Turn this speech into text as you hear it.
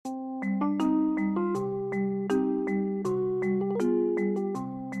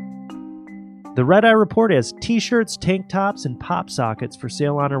The Red Eye Report has t-shirts, tank tops, and pop sockets for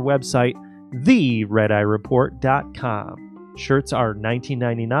sale on our website, theredeyereport.com. Shirts are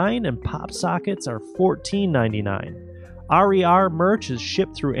 $19.99 and pop sockets are $14.99. RER merch is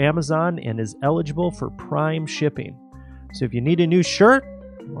shipped through Amazon and is eligible for Prime shipping. So if you need a new shirt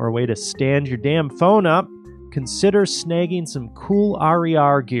or a way to stand your damn phone up, consider snagging some cool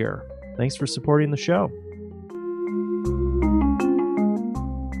RER gear. Thanks for supporting the show.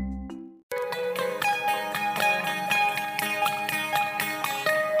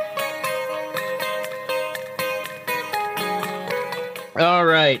 All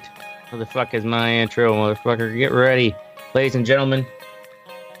right. What the fuck is my intro, motherfucker? Get ready, ladies and gentlemen.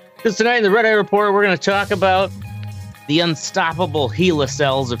 Because tonight in the Red Eye Report, we're going to talk about the unstoppable HeLa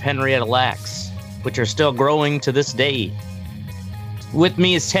cells of Henrietta Lacks, which are still growing to this day. With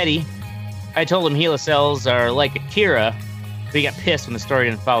me is Teddy. I told him HeLa cells are like Akira, but he got pissed when the story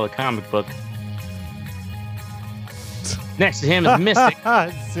didn't follow the comic book. Next to him is Mystic.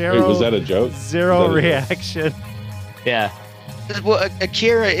 Zero. Wait, was that a joke? Zero reaction. Yeah. Well,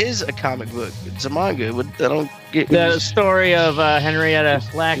 Akira is a comic book. It's a manga. I don't get The story of Henrietta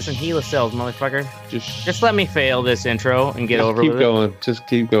Lacks and HeLa cells, motherfucker. Just let me fail this intro and get over with it. Just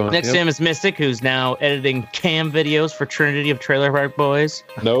keep going. Next to him is Mystic, who's now editing cam videos for Trinity of Trailer Park Boys.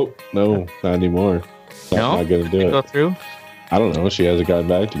 No, not anymore. No? Not gonna do it. Go through? I don't know. She hasn't gotten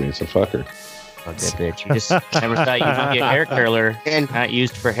back to me, so fuck her. Fuck that bitch. You just never thought you would get hair curler not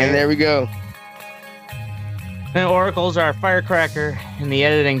used for hair. And there we go. And Oracle's our firecracker in the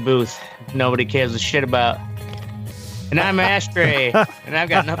editing booth. Nobody cares a shit about. And I'm Ashtray, and I've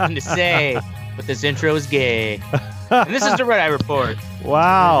got nothing to say, but this intro is gay. And this is the Red Eye Report.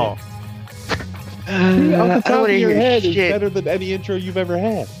 Wow. Off the top of your head is shit. better than any intro you've ever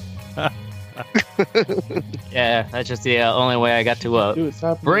had. Yeah, that's just the only way I got to Dude,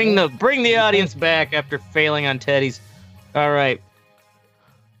 stop bring the audience back after failing on Teddy's. All right,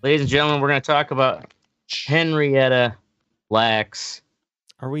 ladies and gentlemen, we're going to talk about Henrietta Lacks.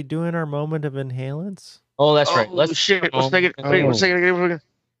 Are we doing our moment of inhalants? Oh, that's right. Let's shit. Wait a second. Wait a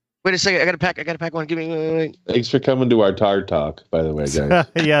second. I gotta pack one. Give me. Wait. Thanks for coming to our Tard Talk, by the way, guys.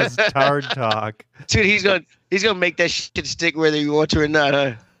 Yes, Tard Talk. Dude, he's gonna make that shit stick whether you want to or not,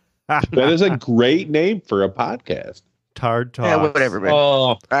 huh? That is a great name for a podcast. Tard Talk. Yeah, whatever, man. Oh,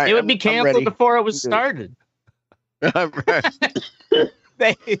 All right, it would be I'm canceled ready. before it was started. Ashtray,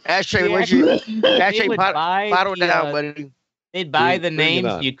 They what's your actually- Ashtray they would buy bottle the, down, buddy? They'd buy Bring the it names.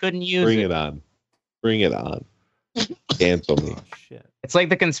 on. You couldn't use Bring it. it on. Bring it on. Cancel me. Oh, shit. It's like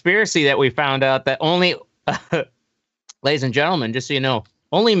the conspiracy that we found out that only, ladies and gentlemen, just so you know,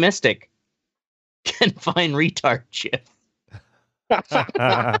 only Mystic can find retard shit. Yeah,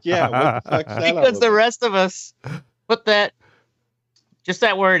 what the fuck's that Because all the about? rest of us put just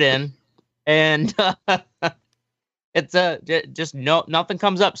that word in, and it's just nothing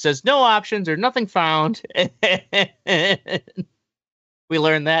comes up. Says no options or nothing found. We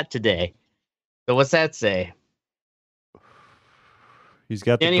learned that today. So what's that say? He's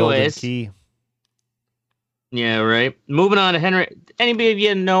got the golden Anyways. key. Yeah, right. Moving on to Henry. Anybody of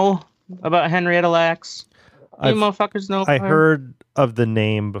you know about Henrietta Lacks? You I've- motherfuckers know. I about her? heard of the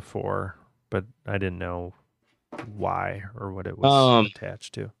name before, but I didn't know why or what it was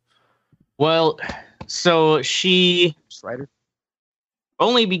attached to. Well, so she Writer.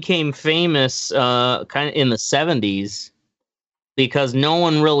 only became famous kind of in the 70s because no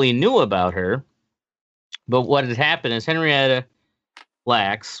one really knew about her. But what had happened is Henrietta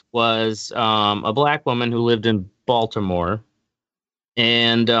Lacks was a black woman who lived in Baltimore,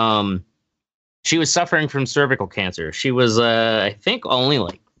 and she was suffering from cervical cancer. She was, I think, only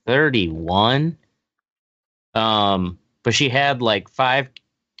like 31, but she had like 5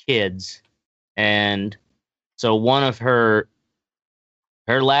 kids, and so one of her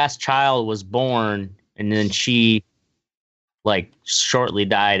last child was born, and then she like shortly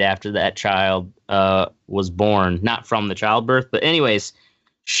died after that child was born, not from the childbirth, but anyways,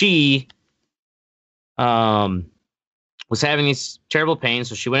 she was having these terrible pains,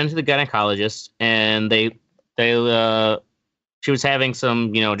 so she went into the gynecologist, and she was having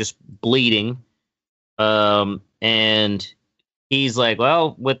some, just bleeding, and he's like,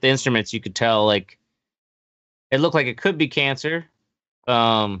 well, with the instruments you could tell, like, it looked like it could be cancer,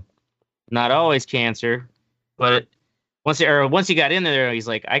 not always cancer, but once he got in there, he's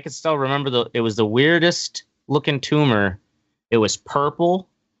like, I could still remember it was the weirdest looking tumor. It was purple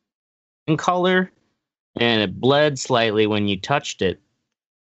in color, and it bled slightly when you touched it.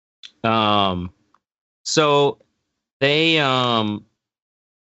 So they did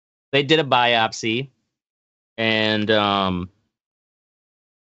a biopsy, and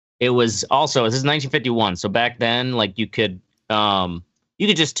it was also, this is 1951. So back then, like you could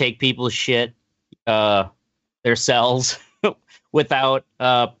just take people's shit, their cells without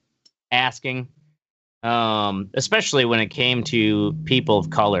asking, especially when it came to people of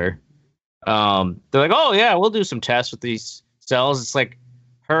color. They're like, oh yeah, we'll do some tests with these cells. It's like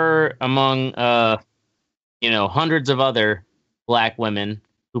her among hundreds of other black women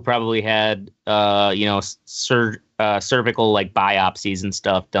who probably had cervical like biopsies and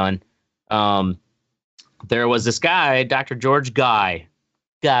stuff done. There was this guy, Dr. George Guy.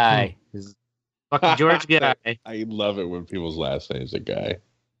 His fucking George Guy. I love it when people's last names are Guy.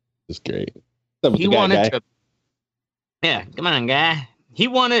 It's great. He wanted to. Yeah, come on, Guy. He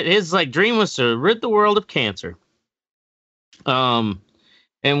wanted, his like dream was to rid the world of cancer. And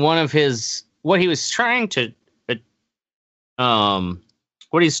one of his, what he's trying to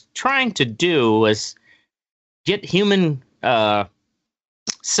do was get human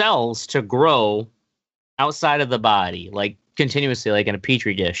cells to grow outside of the body, like continuously, like in a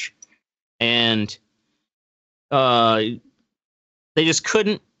petri dish, and they just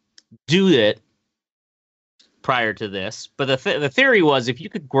couldn't do it prior to this. But the theory was, if you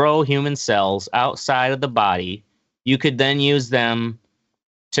could grow human cells outside of the body, you could then use them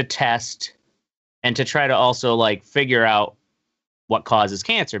to test and to try to also like figure out what causes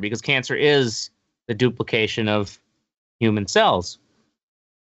cancer, because cancer is the duplication of human cells.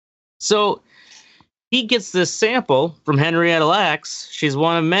 So he gets this sample from Henrietta Lacks. She's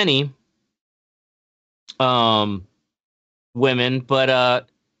one of many women, but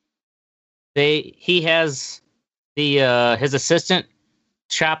he has his assistant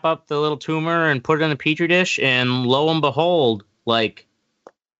chop up the little tumor and put it in a petri dish, and lo and behold, like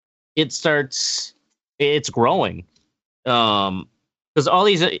it's growing. Because all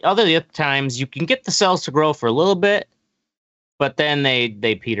these other times you can get the cells to grow for a little bit, but then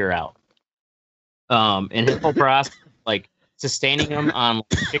they peter out. And his whole process, like sustaining them on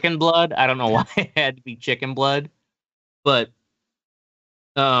chicken blood. I don't know why it had to be chicken blood, but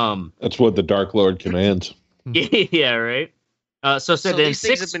that's what the Dark Lord commands. Yeah, right. So these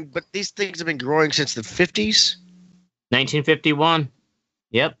things have been growing since the 50s. 1951.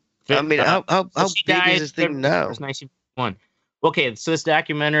 Yep. I mean, how big is this thing now? 1951. Okay, so this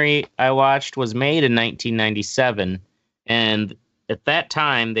documentary I watched was made in 1997, and at that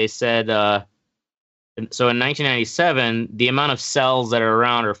time they said, so in 1997, the amount of cells that are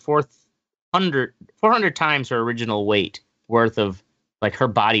around are 400 times her original weight worth of like her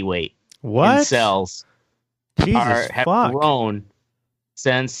body weight. What? In cells have grown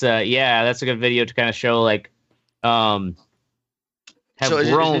since. That's a good video to kind of show like have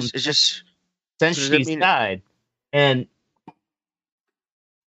grown since she's died. And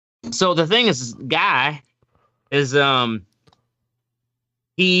so the thing is, this guy is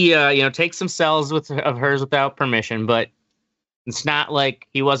he takes some cells of hers without permission, but it's not like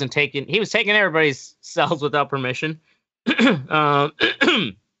he was taking everybody's cells without permission. So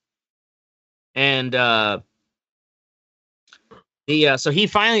he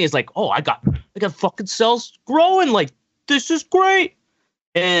finally is like, oh, I got fucking cells growing, like this is great.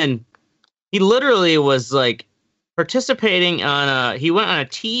 And he literally was like participating on he went on a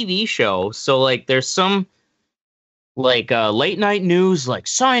TV show. So like there's some like late night news, like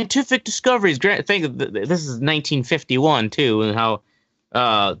scientific discoveries. This is 1951 too, and how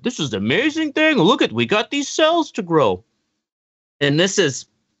this is the amazing thing. Look we got these cells to grow. And this is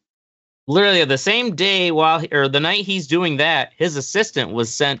literally the same day the night he's doing that, his assistant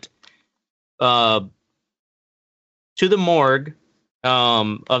was sent to the morgue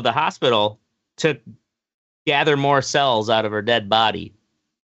of the hospital to gather more cells out of her dead body.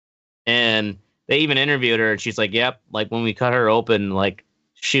 And they even interviewed her, and she's like, yep, like when we cut her open, like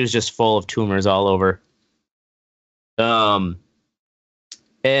she was just full of tumors all over.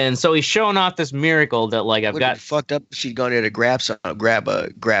 And so he's showing off this miracle that like I've got fucked up. She'd gone there to grab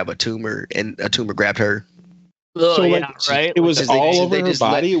a tumor, and a tumor grabbed her. Oh, so yeah, right. It was all over her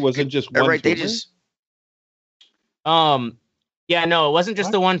body. It wasn't just one right. tumor? They just yeah, no, it wasn't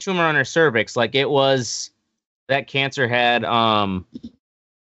just the one tumor on her cervix. Like it was that cancer had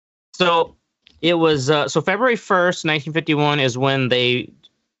so it was so February 1st, 1951 is when they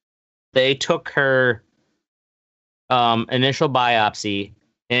took her initial biopsy,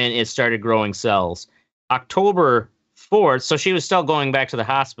 and it started growing cells. October 4th, so she was still going back to the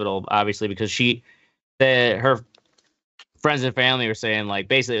hospital, obviously, because her friends and family were saying, like,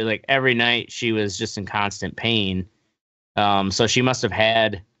 basically, like, every night she was just in constant pain. So she must have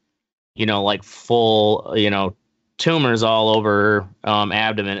had, like, full, tumors all over her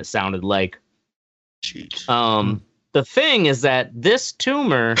abdomen, it sounded like. Jeez. the thing is that this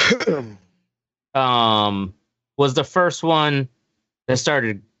tumor was the first one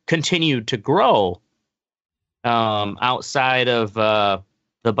that continued to grow outside of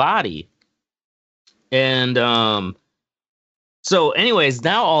the body. And so anyways,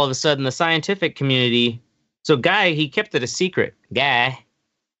 now all of a sudden the scientific community, so Guy, he kept it a secret,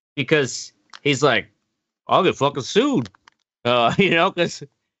 because he's like, I'll get fucking sued. Because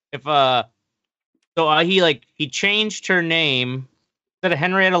if he changed her name instead of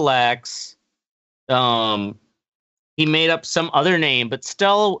Henrietta Lacks. He made up some other name, but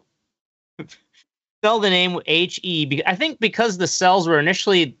still the name HE. I think because the cells were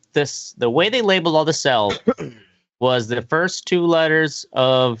initially the way they labeled all the cells was the first two letters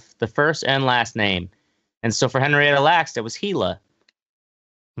of the first and last name, and so for Henrietta Lacks, it was Gila.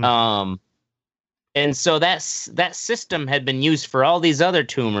 And so that system had been used for all these other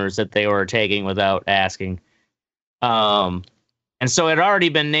tumors that they were taking without asking. And so it had already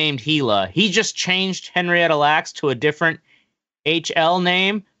been named Gila. He just changed Henrietta Lacks to a different HL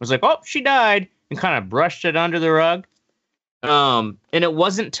name. It was like, oh, she died, and kind of brushed it under the rug. And it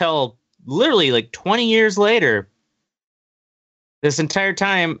wasn't till literally like 20 years later, this entire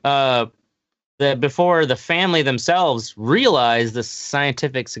time, that before the family themselves realized the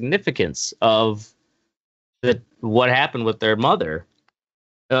scientific significance of what happened with their mother.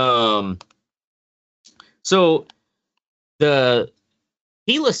 So the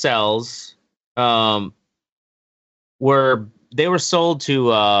HeLa cells were sold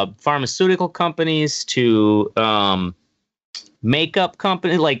to pharmaceutical companies, to makeup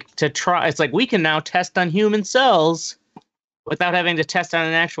companies, like to try. It's like we can now test on human cells without having to test on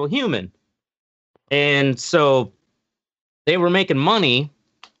an actual human. And so they were making money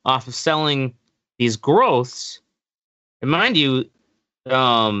off of selling these growths. And mind you,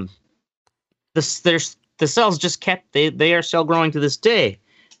 the cells just kept, they are still growing to this day.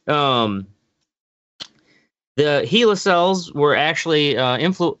 The HeLa cells were actually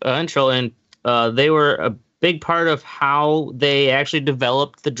influential, and they were a big part of how they actually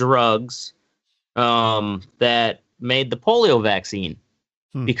developed the drugs that made the polio vaccine.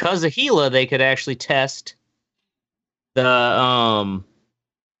 Because of HeLa, they could actually test the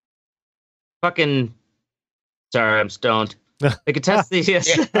sorry, I'm stoned. They could test these.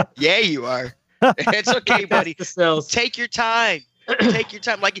 Yeah, you are. It's okay, buddy. The cells. Take your time. Take your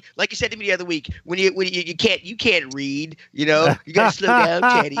time. Like you said to me the other week, when you can't read, you gotta slow down,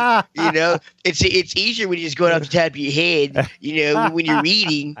 Teddy. It's easier when you're just going off the top of your head. When you're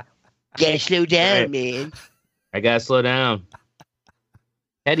reading, you gotta slow down, right. Man. I gotta slow down.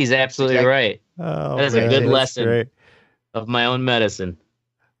 Eddie's absolutely right. Oh, that is a good lesson of my own medicine.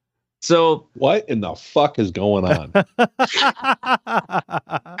 So, what in the fuck is going on?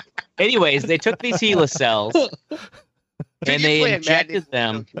 anyways, they took these HeLa cells and they injected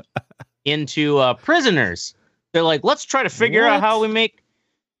them into prisoners. They're like, let's try to figure out how we make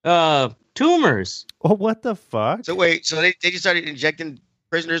tumors. Oh, what the fuck? So wait, so they just started injecting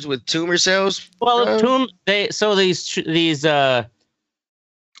prisoners with tumor cells? Well, they started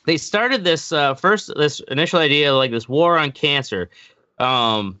this this initial idea, like this war on cancer,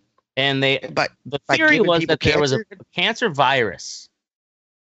 and the theory was that there was a cancer virus.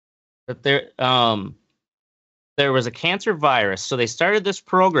 That there was a cancer virus, so they started this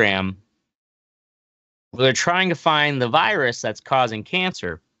program where they're trying to find the virus that's causing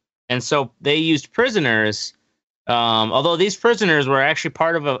cancer, and so they used prisoners. Although these prisoners were actually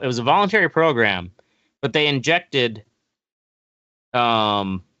part of it was a voluntary program, but they injected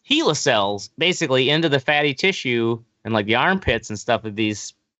HeLa cells basically into the fatty tissue and like the armpits and stuff of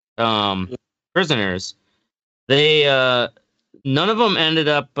these prisoners. They none of them ended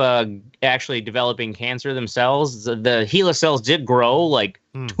up actually developing cancer themselves. The HeLa cells did grow like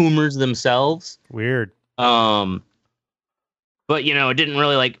tumors themselves. Weird. But it didn't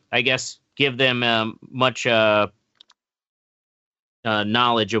really I guess give them much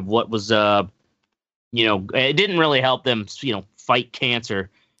knowledge of what was it didn't really help them fight cancer.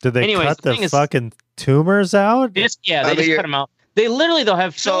 Did they cut the fucking tumors out? They just cut them out. They literally, they'll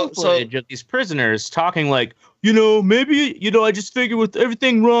have film footage of these prisoners talking like, maybe, I just figured with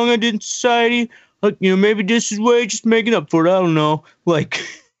everything wrong I did in society, maybe this is way just making up for it. I don't know.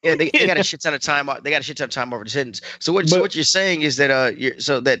 Yeah, they got a shit ton of time. They got a shit ton of time over the sentence. So what you're saying is that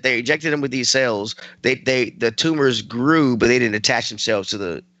that they injected them with these cells. The tumors grew, but they didn't attach themselves to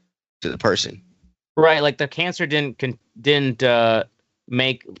the person. Right, like the cancer didn't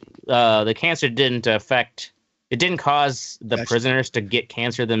make the cancer didn't affect. It didn't cause the prisoners to get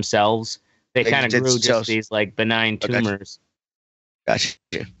cancer themselves. They kind of grew just these benign tumors. Gotcha.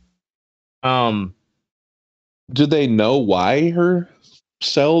 Do they know why her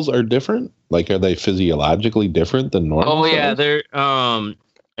cells are different? Like, are they physiologically different than normal? Oh yeah, cells? they're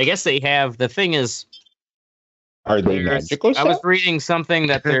I guess they have. The thing is, Are they magical I cells? was reading something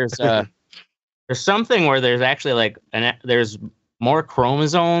that there's something where there's actually like there's more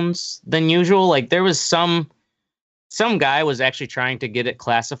chromosomes than usual. Like there was some guy was actually trying to get it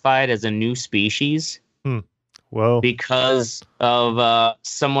classified as a new species. Whoa. Because of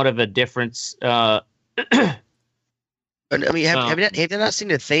somewhat of a difference. I mean, have you not seen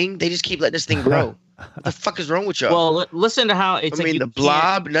the thing? They just keep letting this thing grow. What the fuck is wrong with y'all? Well, listen to how it's. I mean, the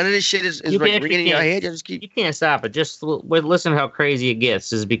blob. None of this shit is like ringing in your head. You just keep. You can't stop it. Just listen to how crazy it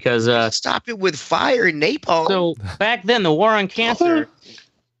gets. Is because stop it with fire and napalm. So back then, the war on cancer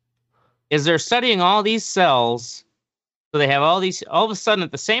is they're studying all these cells. So they have all these. All of a sudden,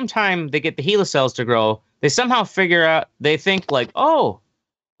 at the same time, they get the HeLa cells to grow. They somehow figure out. They think like, oh,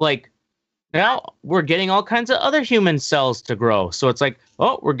 like. Now we're getting all kinds of other human cells to grow. So it's like,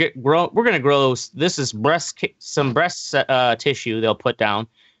 oh, we're going to grow. This is some breast tissue they'll put down,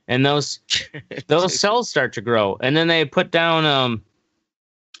 and those cells start to grow. And then they put down,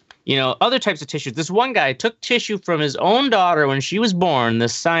 other types of tissues. This one guy took tissue from his own daughter when she was born.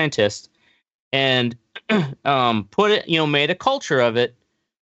 This scientist, and put it, made a culture of it,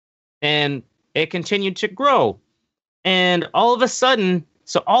 and it continued to grow. And all of a sudden.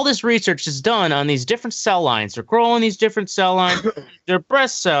 So all this research is done on these different cell lines. They're growing these different cell lines. They're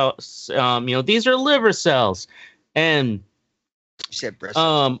breast cells. These are liver cells. And you said breast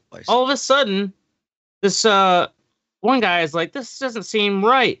all of a sudden, this one guy is like, this doesn't seem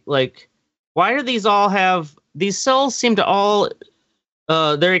right. Like, why do these cells seem to all,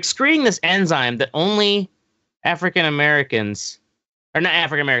 they're excreting this enzyme that only African Americans, or not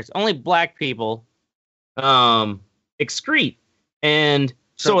African Americans, only black people excrete. And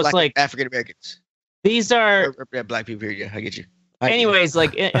so it's like African Americans. These are black people here. Yeah, I get you. Anyways,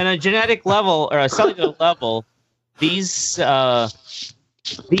 like in a genetic level or a cellular level, these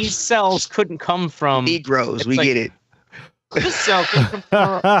cells couldn't come from Negroes. We get it. This cell couldn't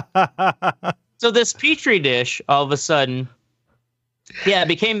come from. So this petri dish, all of a sudden, it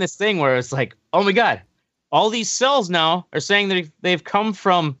became this thing where it's like, oh my god, all these cells now are saying that they've come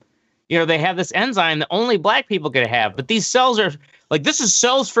from. They have this enzyme that only black people could have, but these cells are like, this is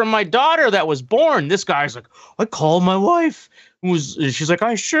cells from my daughter that was born. This guy's like, I called my wife. She's like,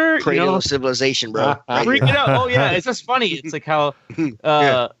 I sure. Cradle of civilization, bro. Freak it out. Oh yeah, it's just funny. It's like how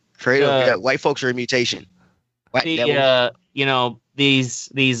white folks are a mutation. These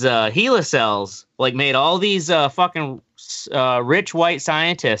HeLa cells like made all these fucking rich white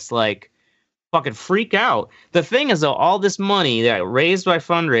scientists like. Fucking freak out. The thing is, though, all this money that raised by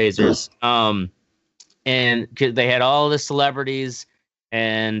fundraisers, and they had all the celebrities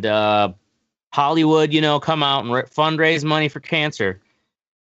and Hollywood, come out and fundraise money for cancer.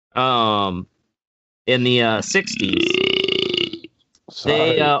 In the 60s,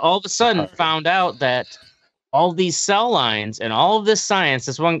 they all of a sudden found out that all these cell lines and all of this science,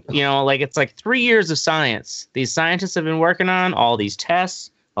 this one, it's like 3 years of science. These scientists have been working on all these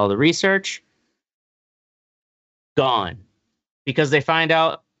tests, all the research. Gone, because they find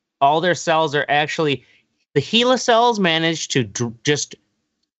out all their cells are actually the HeLa cells managed to just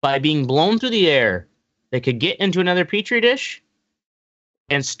by being blown through the air, they could get into another petri dish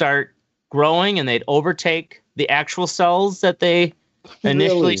and start growing, and they'd overtake the actual cells that they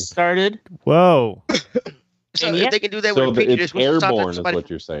initially started. Whoa. So if they can do that with a petri dish, airborne is what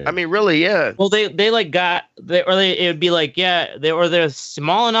you're saying. I mean, really, yeah. Well, it would be like, they're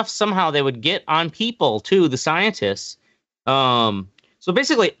small enough somehow they would get on people too, the scientists. So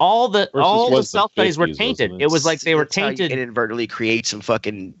basically, all the cell studies were tainted. It was like they were tainted. And inadvertently create some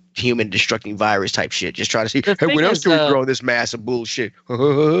fucking human destructing virus type shit. Just try to see, hey, when else can we grow this massive bullshit?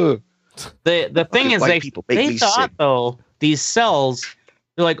 The thing is, they thought though these cells.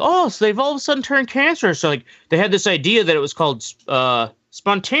 They're like, oh, so they've all of a sudden turned cancer. So like they had this idea that it was called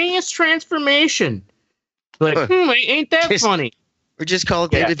spontaneous transformation. Like, ain't that funny? Or just call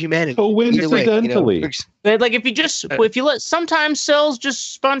it the end of humanity. Coincidentally. Like if you let sometimes cells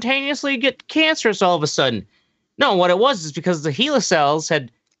just spontaneously get cancerous all of a sudden. No, what it was is because the HeLa cells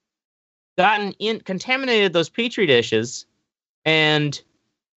had contaminated those petri dishes and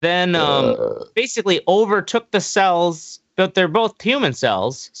then basically overtook the cells. But they're both human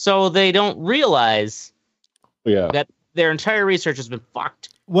cells, so they don't realize that their entire research has been fucked.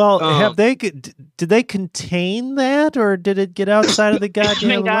 Well, did they contain that, or did it get outside of the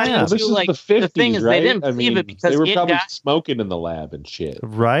goddamn lab? This is the 50s, the thing is, right? they didn't believe it because they were probably smoking in the lab and shit.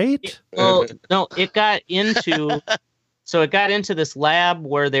 Right? It got into this lab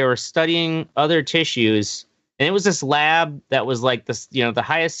where they were studying other tissues, And it was this lab that was like this, you know, the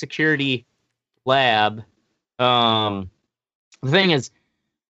highest security lab. The thing is,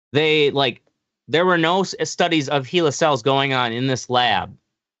 there were no studies of HeLa cells going on in this lab.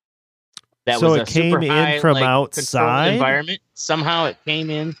 That So was it a came super in high, from controlled outside? environment. Somehow it came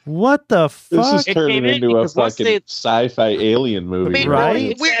in. What the This fuck? is turning came in into a because once fucking they- sci-fi alien movie. Man,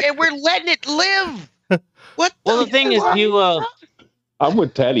 Right? We're letting it live. What? Well, the thing is, you I'm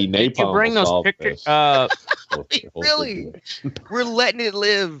with Teddy. did Napalm you bring will those solve pictures? this. Really? We're letting it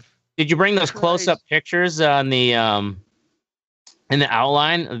live. Did you bring those Christ. close-up pictures on the in the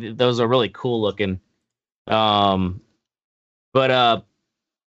outline? Those are really cool looking.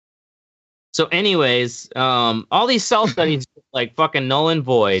 So anyways, all these cell studies like fucking null and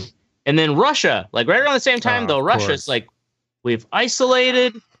void. And then Russia, like right around the same time though, of Russia's course. like, we've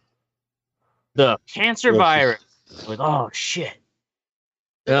isolated the cancer Russia. virus. Like, oh shit.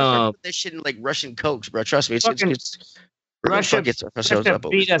 Put this shit in like Russian cokes, bro. Trust me. Fucking Russia gets ourselves Russia up.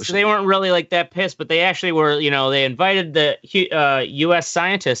 beat us. They weren't really like that pissed, but they actually were, you know, they invited the U.S.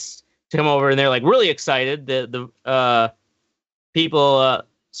 scientists to come over and they're like really excited. The people,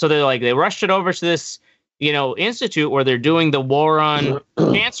 so they're like, they rushed it over to this, you know, institute where they're doing the war on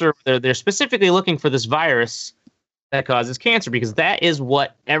cancer. They're specifically looking for this virus that causes cancer because that is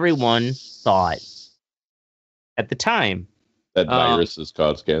what everyone thought at the time. That viruses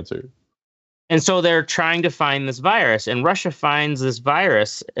cause cancer. And so they're trying to find this virus, and Russia finds this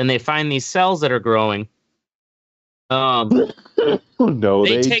virus, and they find these cells that are growing. No,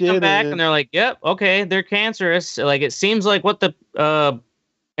 They take them back, didn't. and they're like, "Yep, okay, they're cancerous." Like it seems like what the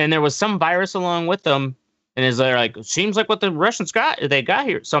and there was some virus along with them, and is they're like, "Seems like what the Russians got. They got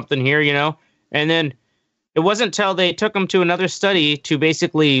here something here, you know." And then it wasn't until they took them to another study to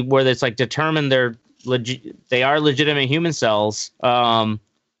basically where it's like determine they are legitimate human cells.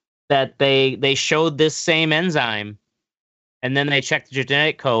 That they showed this same enzyme, and then they checked the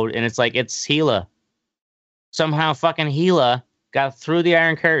genetic code, and it's like it's HeLa. Somehow, fucking HeLa got through the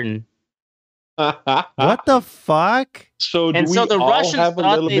Iron Curtain, What the fuck? So do and we so the all Russians have a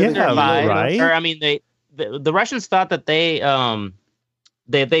thought little they bit of survived, right? or I mean, the Russians thought that they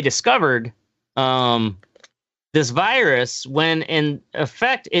discovered this virus when in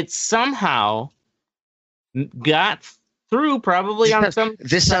effect it somehow got through probably on some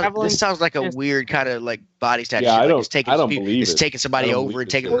This sounds like a Yes. weird kind of like body statue. Yeah, shit. I like don't- it's taking I don't people- believe it's it. taking somebody I don't over believe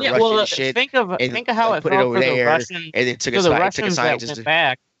and taking it. the yeah, Russian well, shit, think of and, how like, it put it felt over for the there, Russians. and then took So a the took a Russians that scientist. went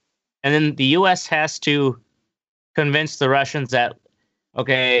back, and then the U.S. has to convince the Russians that,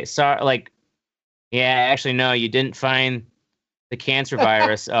 okay, sorry, like, yeah, actually, no, you didn't find the cancer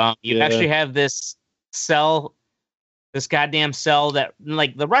virus. You Yeah. actually have this cell, this goddamn cell that,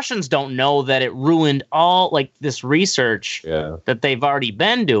 like, the Russians don't know that it ruined all, like, this research Yeah. that they've already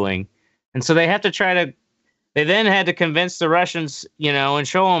been doing, and so they have to try to. They then had to convince the Russians, you know, and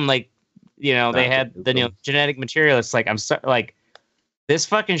show them, like, you know, they Not to had do the them. genetic material. It's like like this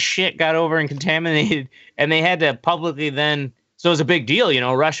fucking shit got over and contaminated, and they had to publicly then. So it was a big deal, you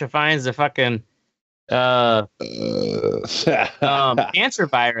know. Russia finds the fucking cancer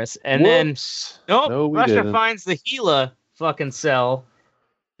virus, and then Whoops. nope, No, we Russia didn't. finds the HeLa fucking cell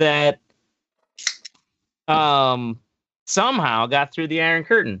that somehow got through the Iron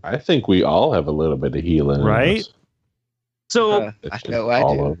Curtain. I think we all have a little bit of healing. in Right? us. So It's I just know I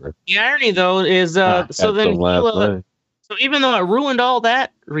all do. over. the irony, though, is so Had then some last HeLa, night. so even though it ruined all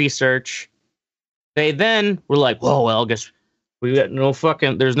that research, they then were like, well, I guess we got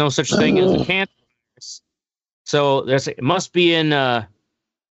there's no such thing as a cancer virus. So it must be in the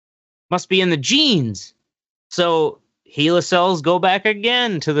genes. So HeLa cells go back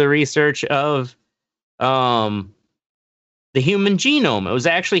again to the research of the human genome. It was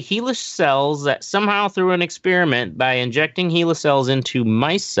actually HeLa cells that somehow through an experiment by injecting HeLa cells into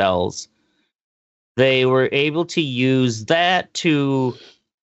mice cells, they were able to use that to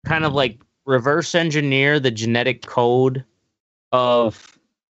kind of like reverse engineer the genetic code of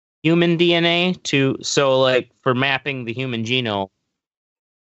human DNA so like for mapping the human genome.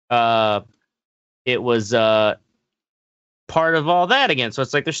 It was part of all that again. So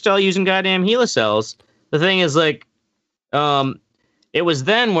it's like they're still using goddamn HeLa cells. The thing is like it was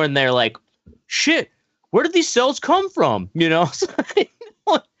then when they're like, shit, where did these cells come from? You know? So,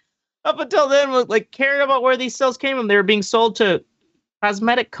 up until then, like cared about where these cells came from. They were being sold to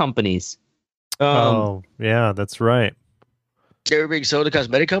cosmetic companies. Oh, yeah, that's right. They were being sold to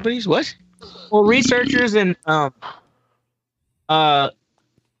cosmetic companies. What? Well, researchers and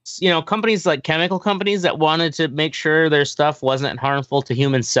companies like chemical companies that wanted to make sure their stuff wasn't harmful to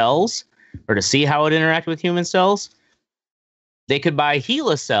human cells or to see how it interacted with human cells, they could buy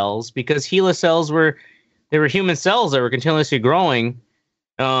HeLa cells because HeLa cells were they were human cells that were continuously growing.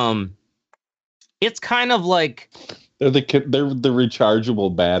 It's kind of like they're the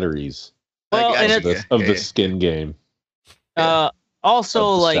rechargeable batteries well, and of the skin game.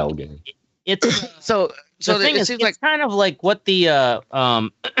 Also, like cell game. it's so the thing is, it's kind of like what the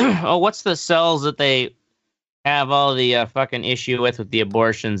what's the cells that they have all the fucking issue with the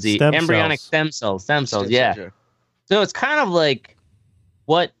abortions, the embryonic stem cells, yeah. So it's kind of like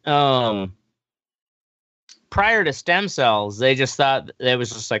what prior to stem cells, they just thought it was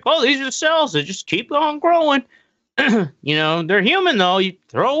just like, oh, these are cells that just keep on growing. You know, they're human though. You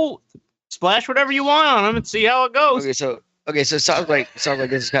splash whatever you want on them and see how it goes. Okay, so it sounds like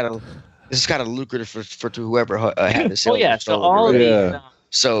this is kind of lucrative for whoever had the cell. Oh yeah, so all these.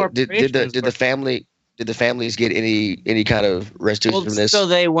 So did the families get any kind of restitution from this? So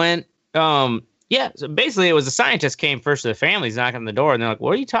they went. Yeah, so basically it was the scientists came first to the families knocking on the door, and they're like,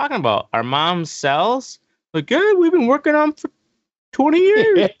 "What are you talking about? Our mom's cells?" Like, yeah, we've been working on them for 20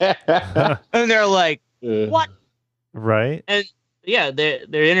 years. And they're like, what? Right. And yeah, their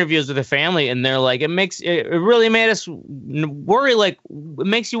interviews with the family, and they're like, it really made us worry. Like, it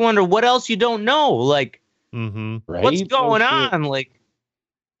makes you wonder what else you don't know. Like, what's going on? Like,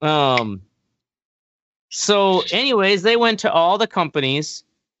 so anyways, they went to all the companies.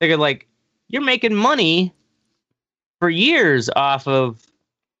 They're like, you're making money for years off of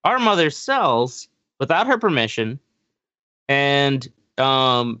our mother's cells without her permission. And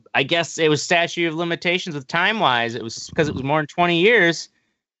I guess it was statute of limitations with time-wise. It was because it was more than 20 years.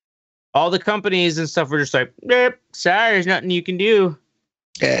 All the companies and stuff were just like, nope, sorry, there's nothing you can do.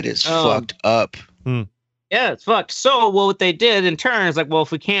 That is fucked up. Yeah, it's fucked. So what they did in turn is like, well,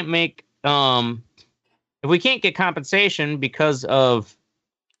 if we can't get compensation because of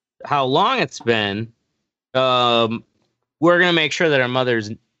how long it's been, we're gonna make sure that our mother's,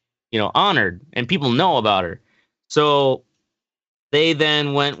 honored and people know about her. So they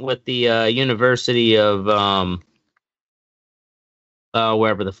then went with the University of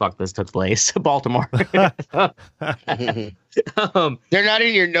wherever the fuck this took place, Baltimore. They're not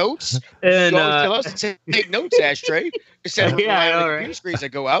in your notes. And you always tell us to take notes, Ashtray. Instead of computer screens that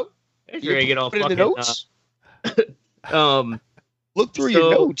go out. You get all put fucking, in the notes. Look through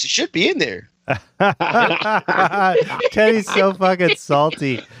your notes. It should be in there. Kenny's so fucking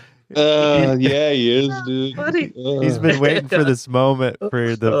salty. Yeah, he is, dude. He's been waiting for this moment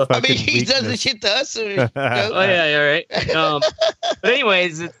for the fucking he does the shit to us. Oh yeah, all right. But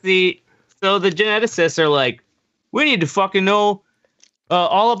anyways, so the geneticists are like, we need to fucking know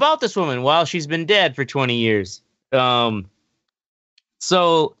all about this woman while she's been dead for 20 years.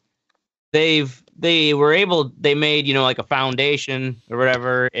 So they made, like a foundation or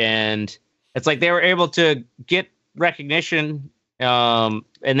whatever, and it's like they were able to get recognition, and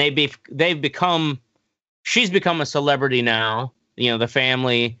she's become a celebrity now. The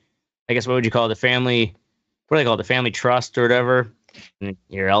family, I guess, what would you call it? The family, what do they call it? The family trust or whatever. And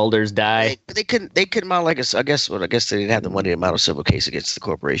your elders die. They couldn't mount I guess they didn't have the money to mount a civil case against the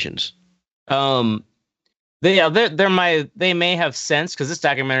corporations. They may have sense, because this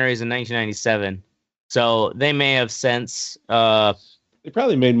documentary is in 1997, so they may have sense. They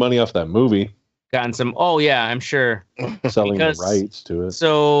probably made money off that movie. Gotten some. Oh yeah, I'm sure. Selling the rights to it.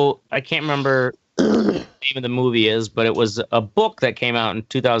 So I can't remember what the name of the movie is, but it was a book that came out in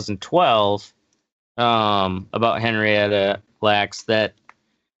 2012 about Henrietta Lacks that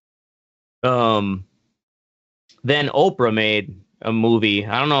then Oprah made a movie.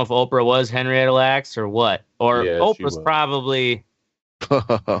 I don't know if Oprah was Henrietta Lacks or what. Or yeah, Oprah's probably.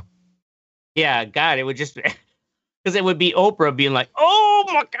 Yeah, God, it would just. Because it would be Oprah being like, "Oh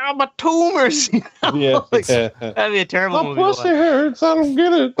my God, my tumors!" That'd be a terrible movie. My pussy hurts. I don't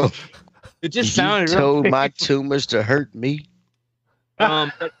get it. It just sounded. You told my tumors to hurt me.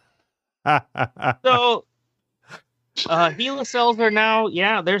 So, HeLa cells are now,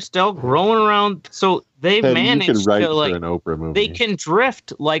 they're still growing around. So they've managed you can write to for an Oprah movie. They can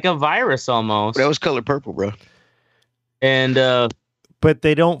drift like a virus almost. That was Color Purple, bro. And but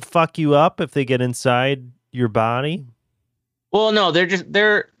they don't fuck you up if they get inside your body? Well, no,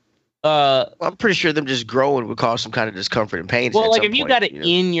 I'm pretty sure them just growing would cause some kind of discomfort and pain. Well, like if you got it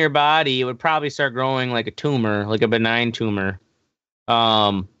in your body, it would probably start growing like a tumor, like a benign tumor,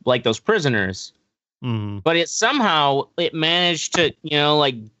 like those prisoners. Mm-hmm. But it managed to,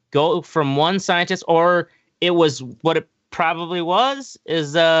 go from one scientist, or it was what it probably was,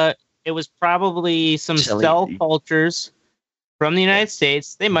 it was probably some cell cultures from the United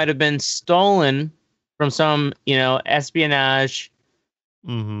States. They might have been stolen from some, espionage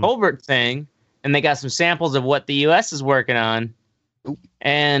covert thing, and they got some samples of what the U.S. is working on.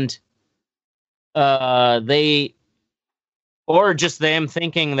 And they, or just them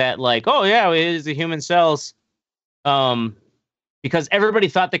thinking that like, oh yeah, it is the human cells, because everybody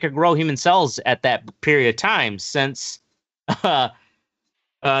thought they could grow human cells at that period of time, since it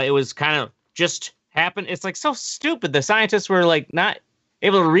was kind of just happened. It's like so stupid. The scientists were like not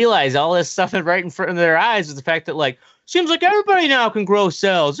able to realize all this stuff right in front of their eyes is the fact that like, seems like everybody now can grow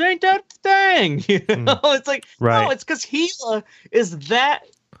cells. Ain't that the thing? You know, it's like, Right. no, it's because Gila is that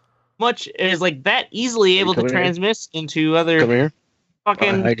much, is like that easily able to coming here? transmit into Come other here.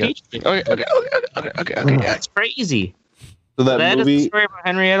 fucking I got- creatures. Okay. That's crazy. So that That is the movie, story about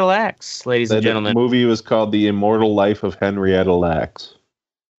Henrietta Lacks, ladies and that gentlemen. movie was called The Immortal Life of Henrietta Lacks.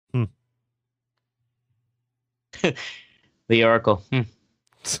 The Oracle. Yeah,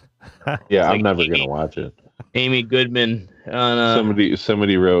 Like I'm never Amy- gonna watch it. Amy Goodman on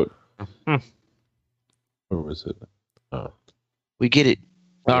Somebody wrote. Hmm. Where was it? We get it.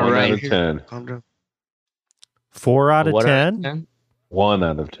 All 1 right. out of 10. Calm down. 4 out of what 10. 1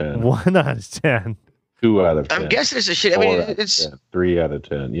 out of 10. 1 out of 10. 2 out of 10. I'm guessing it's a shit. I 4 mean, out of it's 10, 3 out of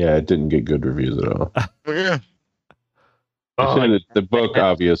 10. Yeah, it didn't get good reviews at all. yeah. Oh, The book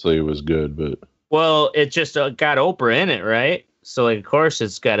obviously was good, but well, it just got Oprah in it, right? So like, of course,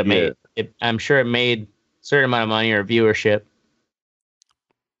 it's got to make. I'm sure it made a certain amount of money or viewership.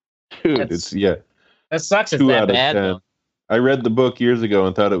 dude, That's- it's That sucks. It's 2 that out of bad. 10. Though. I read the book years ago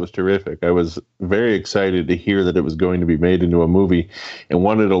and thought it was terrific. I was very excited to hear that it was going to be made into a movie and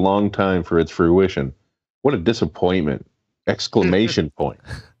wanted a long time for its fruition. What a disappointment! Exclamation point.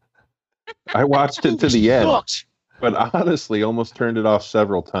 I watched it to the end, Sucks. but honestly almost turned it off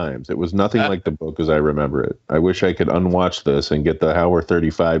several times. It was nothing like the book as I remember it. I wish I could unwatch this and get the hour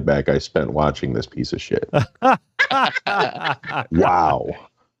 35 back I spent watching this piece of shit. Wow.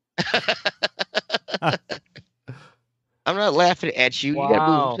 I'm not laughing at you. You gotta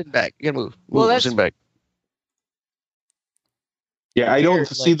Wow. move. Sit back. You gotta move. Well, Move, that's- sit back. Yeah, I don't Weird,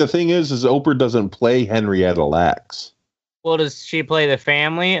 see like- the thing is Oprah doesn't play Henrietta Lacks. Well, does she play the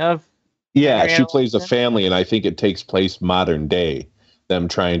family of? Yeah, she Henrietta plays a Lacks? family, and I think it takes place modern day. Them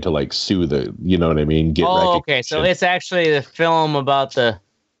trying to like sue the, you know what I mean? Get Oh, okay. So recognition. it's actually the film about the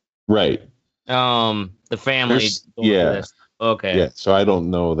right. family. There's- going through yeah. this. Okay. Yeah, so I don't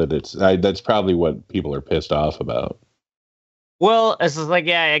know that it's. That's probably what people are pissed off about. Well, it's just like,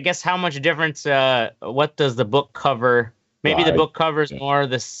 yeah, I guess how much difference? What does the book cover? Maybe the Right. book covers Yeah. more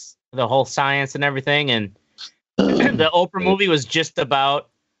the whole science and everything, and the Oprah movie was just about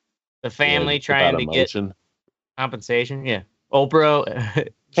the family Yeah, trying about to get emotion. compensation. Yeah, Oprah. At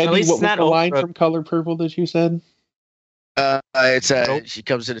Teddy, least what it's was not the line Oprah. from Color Purple that you said? It's Nope. she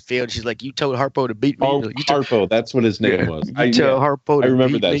comes to the field. And she's like, "You told Harpo to beat me. Oh, you told, Harpo. That's what his name was. you I, tell Harpo to I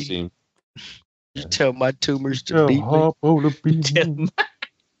remember beat that me. scene. You tell my tumors to beat me. Harpo to beat me.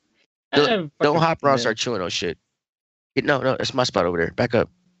 Don't hop around and start chewing on shit. No, that's my spot over there. Back up.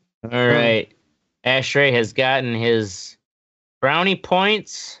 All right. Ashtray has gotten his brownie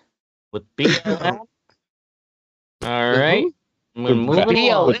points with BLM. All right. I'm gonna move it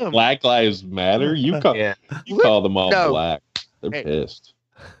BLM. along. With Black Lives Matter. You call Yeah. them all No. black. They're Hey. pissed.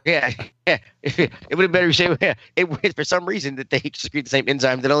 Yeah. It would have better say it for some reason that they secrete the same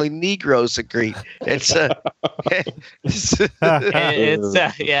enzyme that only Negroes secrete. It's And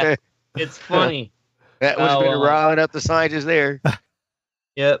yeah, it's funny. that would have been Oh, riling up the scientists there,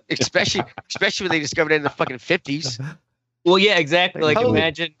 Yep. especially when they discovered it in the fucking 50s. Well, yeah, exactly. Like Holy-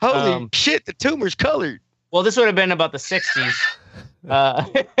 imagine. Holy shit, the tumor's colored. Well, this would have been about the 60s.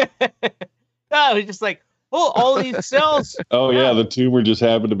 No, it's just like, oh, all these cells. Oh yeah, the tumor just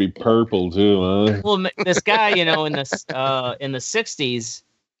happened to be purple too, huh? Well, this guy, in the 60s,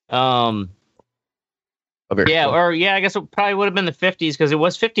 yeah, or yeah, I guess it probably would have been the 50s because it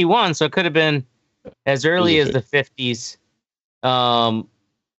was 51, so it could have been as early as the 50s.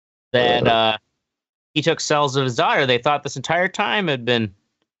 That he took cells of his daughter. They thought this entire time had been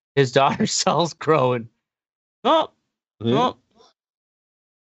his daughter's cells growing. Oh, oh,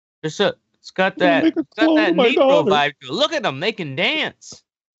 it's got that Make a got clone that of my Negro daughter. vibe to it. Look at them, they can dance.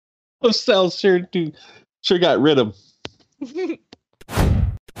 Those cells sure got rid of.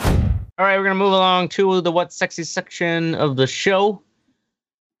 All right, we're gonna move along to the What's Sexy section of the show.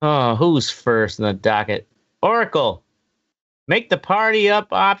 Oh, who's first in the docket? Oracle. Make the party up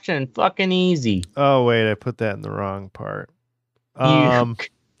option fucking easy. Oh wait, I put that in the wrong part.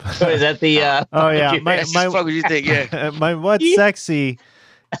 So is that the Oh yeah, That's as fuck as you think, yeah. my what's sexy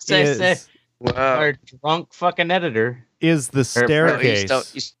is Wow. our drunk fucking editor? is the No,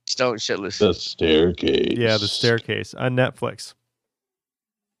 staircase. he's stone shitless. The staircase. Yeah, the staircase on Netflix.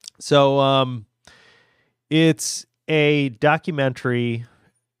 So it's a documentary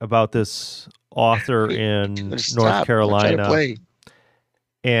about this author in Stop. North I'm trying to Carolina. play.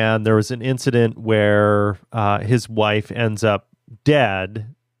 And there was an incident where his wife ends up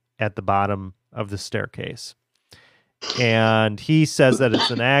dead at the bottom of the staircase. And he says that it's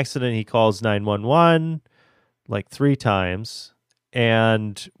an accident. He calls 911 like 3 times.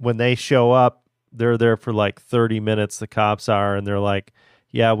 And when they show up, they're there for like 30 minutes, the cops are, and they're like,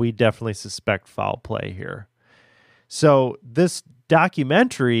 yeah, we definitely suspect foul play here. So this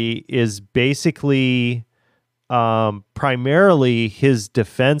documentary is basically primarily his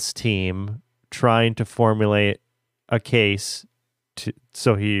defense team trying to formulate a case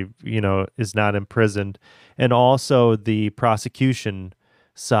so he, is not imprisoned, and also the prosecution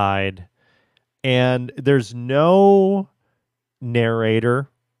side. And there's no narrator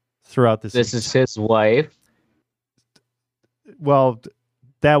throughout this. This is his wife. Well,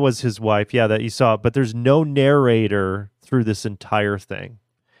 that was his wife, yeah, that you saw. But there's no narrator through this entire thing.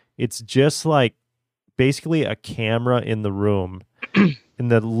 It's just like basically a camera in the room.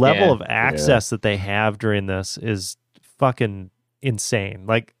 And the level of access that they have during this is fucking insane.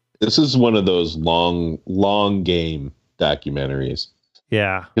 Like, this is one of those long game documentaries.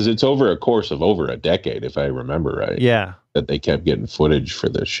 Yeah. Because it's over a course of over a decade, if I remember right. Yeah. That they kept getting footage for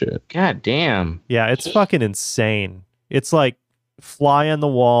this shit. God damn. Yeah, it's fucking insane. It's like fly on the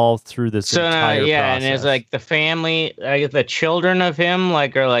wall through this entire process. And it's like the family, the children of him,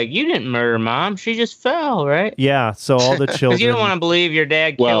 are like, you didn't murder mom, she just fell, right? Yeah, so all the children. Because you don't want to believe your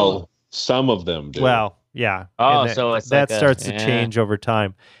dad killed. Well, some of them do. Well, yeah. Oh, so it's that starts to change over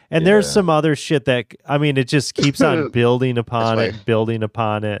time. And there's some other shit that, it just keeps on building upon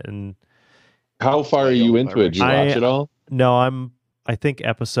it. And how far are you into it? Did you watch it all? No, I think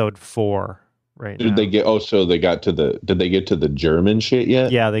episode 4 right now. Did they get? Oh, so they got to the? Did they get to the German shit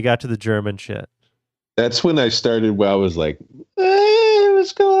yet? Yeah, they got to the German shit. That's when I started. Where I was like,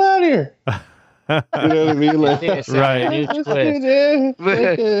 what's going on here? You know what I mean? Like, right. What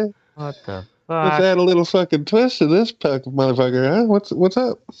the fuck? Let's add a little fucking twist to this motherfucker, huh? What's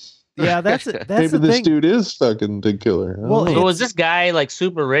up? Yeah, that's maybe the this thing. dude is fucking the killer. Well, so was this guy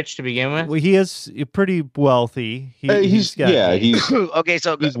super rich to begin with? Well, he is pretty wealthy. He's okay.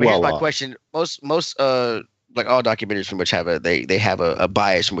 So he's here's my off. question: most like all documentaries from which have they have a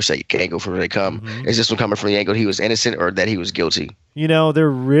bias from which they angle from where they come. Mhm. Is this one coming from the angle he was innocent or that he was guilty? They're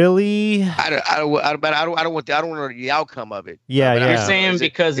really. I don't want to know the outcome of it. Yeah, You're saying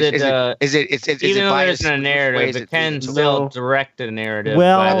because even though there isn't a narrative, it can still direct a narrative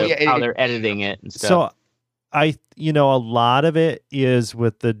by how they're editing it and stuff. So a lot of it is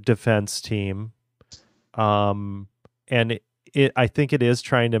with the defense team, and I think it is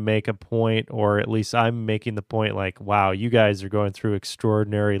trying to make a point, or at least I'm making the point, like, wow, you guys are going through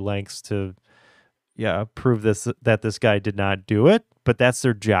extraordinary lengths to prove that this guy did not do it, but that's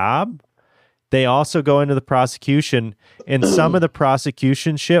their job. They also go into the prosecution, and some of the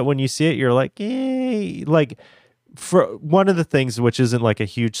prosecution shit, when you see it, you're like, for one of the things, which isn't like a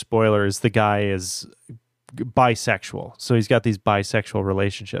huge spoiler, is the guy is bisexual. So he's got these bisexual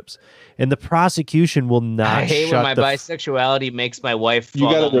relationships, and the prosecution will not. I hate when my bisexuality makes my wife. You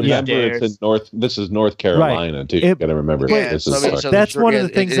got to remember, it's in This is North Carolina too. You got to remember. That's one of the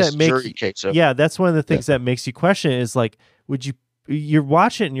things that makes. Yeah, that's one of the things that makes you question it, is like, you're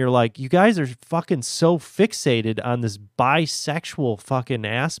watching it and you're like, you guys are fucking so fixated on this bisexual fucking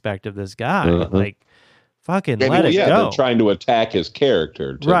aspect of this guy, like. Fucking let it go. They're trying to attack his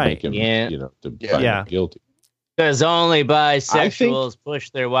character to make him, to find him guilty. Because only bisexuals push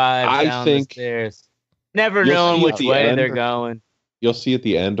their wives down the stairs. Never knowing which way they're going. You'll see at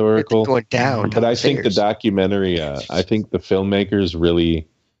the end, Oracle. Going down. But I think the documentary, I think the filmmakers really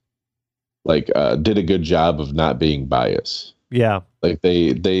did a good job of not being biased. Yeah. Like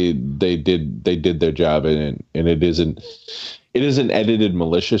they did their job, and it isn't edited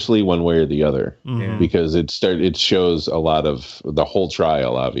maliciously one way or the other, because it shows a lot of the whole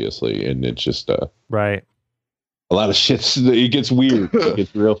trial, obviously, and it's just right. A lot of shit. It gets weird. It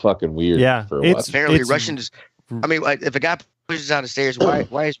gets real fucking weird. Yeah, for a while. Apparently Russians. I mean, if a guy pushes down the stairs, why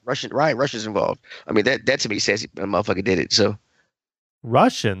is Ryan Russians involved? I mean, that to me says a motherfucker did it. So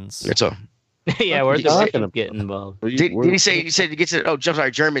Russians. That's all. Yeah, where's the Russians getting involved? Did he say? You said you get to? Oh, sorry,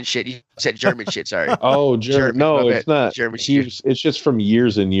 German shit. You said German shit. Sorry. Oh, German. No, it's not. German. It's just from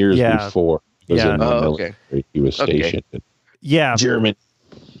years and years before. He was in the military. He was stationed. Yeah, German.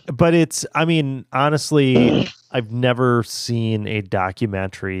 But honestly, I've never seen a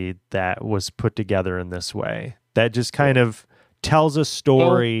documentary that was put together in this way. That just kind of tells a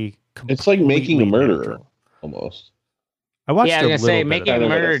story. It's like Making a Murderer, almost. I watched. Yeah, I was gonna say Making a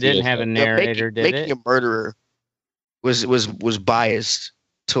Murderer didn't have a narrator, did it? Making a Murderer was biased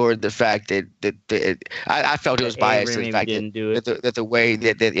toward the fact that I felt it was biased to the Avery fact didn't do it. that the way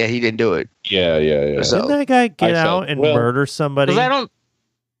that yeah, he didn't do it. Yeah. So- Didn't that guy get I out felt- and well, murder somebody? Because I don't.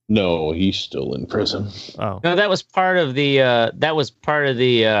 No, he's still in prison. Oh, No, that was part of the. That was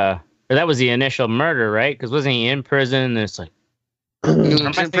the initial murder, right? Because wasn't he in prison? And it's like. He was Am I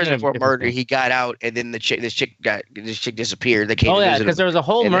in thinking prison of for a different murder. things? He got out, and then this chick disappeared. They came. Oh to yeah, visit because him. there was a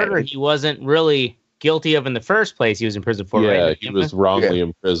whole And that murder was- he wasn't really guilty of in the first place. He was in prison for. Yeah, right? he was wrongly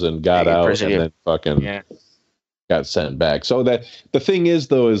imprisoned, got Yeah, in out, prison, and yeah. then fucking Yeah, got sent back. So that the thing is,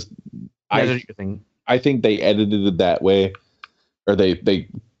 though, is that's I what you're thinking. I think they edited it that way, or they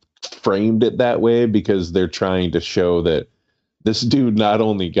framed it that way because they're trying to show that this dude not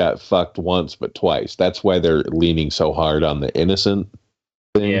only got fucked once but twice. That's why they're leaning so hard on the innocent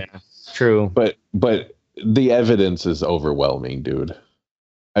thing. Yeah, true. But the evidence is overwhelming, dude.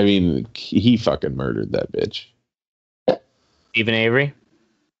 I mean, he fucking murdered that bitch. Stephen Avery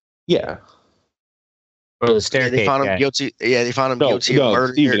Yeah. or the Yeah, staircase they found him guy. guilty. Yeah, they found him guilty of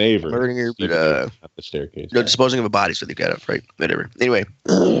murdering Stephen her, Avery. murdering her, Stephen but Avery, not the staircase. no, disposing of a body, so they got up right. Whatever. Anyway,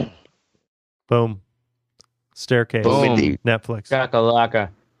 boom. Staircase. boom, Boom. indeed. Netflix. Chakalaka.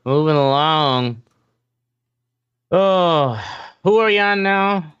 Moving along. Oh, who are you on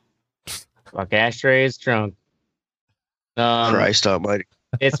now? Fuck, ashtrays trunk. Christ Almighty.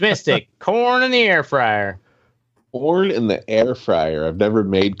 It's Mystic. Corn in the air fryer. Corn in the air fryer. I've never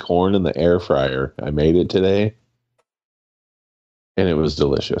made corn in the air fryer. I made it today, and it was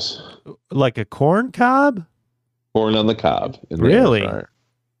delicious. Like a corn cob? Corn on the cob in the Really? air fryer.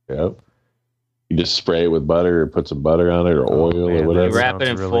 Yep. You just spray it with butter or put some butter on it or oil Oh, man, or that whatever. You wrap it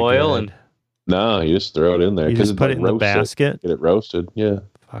sounds in foil good. No, you just throw it in there. You 'cause just put it in the roasted. basket? Get it roasted. Yeah.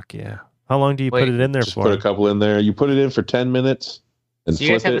 Fuck yeah. How long do you Wait, put it in there Just for? put a couple in there. You put it in for 10 minutes and So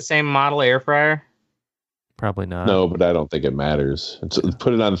you guys flip have the it. same model air fryer? Probably not. No, but I don't think it matters.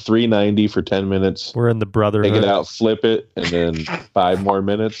 Put it on 390 for 10 minutes. We're in the brotherhood. Take it out, flip it, and then 5 more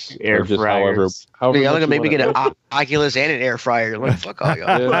minutes. Air or just fryers. however Y'all much gonna make me you get wanna- an Oculus and an air fryer. Like, fuck all y'all.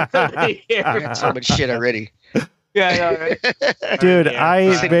 Yeah. I got so much shit already. Yeah. Dude, Yeah.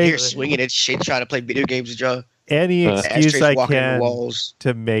 I Sitting make here swinging at shit, trying to play video games with y'all. any excuse Ashtrays I walking in can the walls.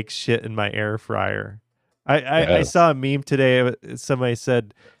 to make shit in my air fryer. I Yeah. saw a meme today. Somebody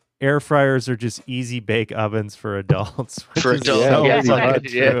said air fryers are just easy bake ovens for adults. which For is adults. so Yeah, fucking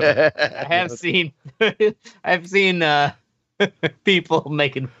true. I have seen I've seen people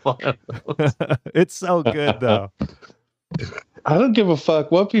making fun of those. It's so good though. I don't give a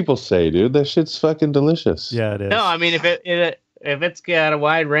fuck what people say, dude. That shit's fucking delicious. Yeah, it is. No, I mean if it's got a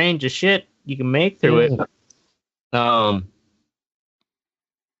wide range of shit you can make through it.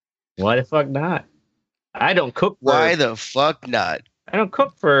 Why the fuck not? I don't cook for Why the fuck not? I don't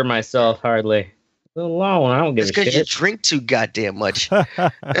cook for myself hardly. Leave alone. I don't give It's a because you shit. drink too goddamn much.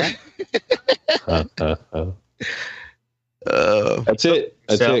 That's it.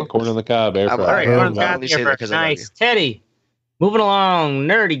 That's So- it. Corn on the cob, air I'm fryer. All right, Boom. everyone's I got only here say that for 'cause I love nice. Teddy, moving along.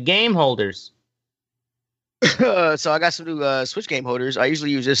 Nerdy game holders. So I got some new Switch game holders. I usually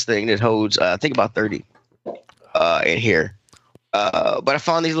use this thing that holds, I think about 30 in here. But I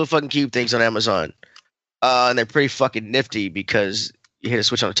found these little fucking cube things on Amazon. And they're pretty fucking nifty because you hit a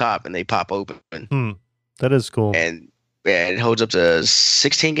switch on the top and they pop open. That is cool. And yeah, it holds up to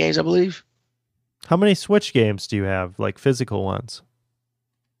 16 games, I believe. How many Switch games do you have? Like physical ones?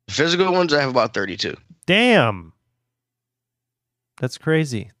 Physical ones, I have about 32. Damn. That's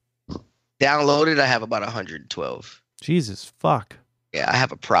crazy. Downloaded, I have about 112. Jesus fuck. Yeah, I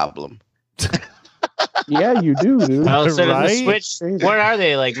have a problem. Yeah, you do, dude. Oh, so Right? the Switch. Crazy. What are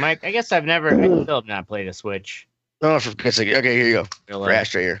they like, Mike? I guess I still have not played a Switch. Oh, for God's sake. Okay, here you go. Real For life.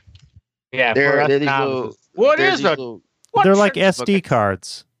 Ashtray here. Yeah, They're- for us they're these novices. little- What There's is these a little- what They're like shit? SD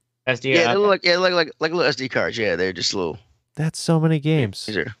cards. SD. Yeah, they look like little SD cards. Yeah, they're just little. That's so many games.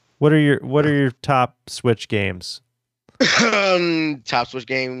 These are What are your top Switch games? top Switch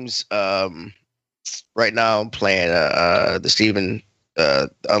games. Right now I'm playing the Steven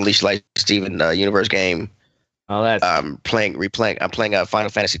Unleashed Light Steven Universe game. Oh, that's I'm playing Final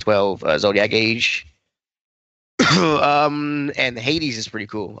Fantasy 12 Zodiac Age. And Hades is pretty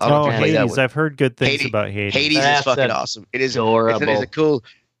cool. I don't know Oh, if you played that Hades. one. I've heard good things Hades- about Hades. Hades is That's fucking a- awesome. It is adorable.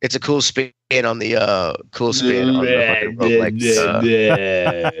 it's a cool spin on the fucking roguelike,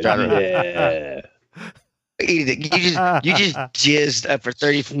 genre. Eat it. You just jizzed for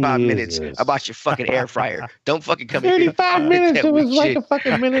 35 minutes Jesus. about your fucking air fryer. Don't fucking come in here. 35 minutes. That It was weak like shit. a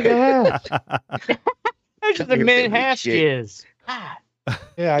fucking minute and a half. That's just a You're minute and a weak half shit. jizz. God.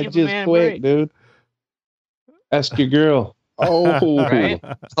 Yeah, I Give a just man a quit, break. dude. Ask your girl. Oh, Right?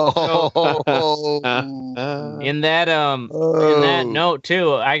 Oh, In that note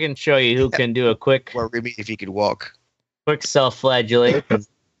too, I can show you who can do a quick worry me if he could walk. self-flagellation.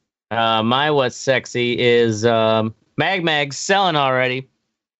 My what's sexy is Mag's selling already.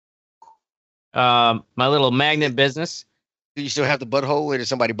 My little magnet business. Do you still have the butthole, or did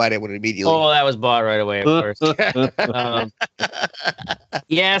somebody buy that one immediately? Oh, that was bought right away, of course.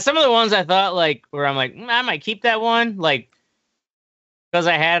 Yeah, some of the ones I thought like where I'm like, I might keep that one, like because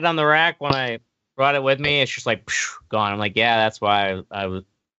I had it on the rack when I brought it with me. It's just like gone. I'm like, yeah, that's why I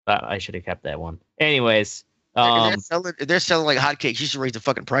thought I should have kept that one. Anyways, if they're selling like hotcakes. You should raise the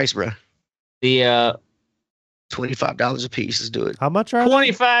fucking price, bro. the $25 a piece. Let's do it. How much are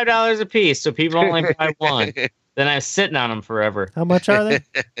they? $25 a piece, so people only buy one. Then I'm sitting on them forever. How much are they?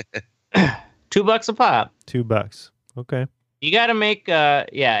 $2 a pop. $2. Okay. You got to make,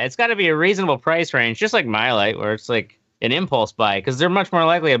 it's got to be a reasonable price range, just like My Light, where it's like an impulse buy, because they're much more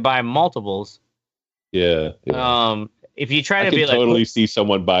likely to buy multiples. yeah. If you try I to can be like, totally see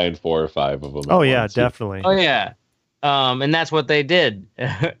someone buying 4 or 5 of them. Oh at yeah, once. definitely. oh yeah, and that's what they did.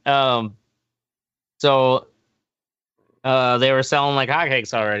 So they were selling like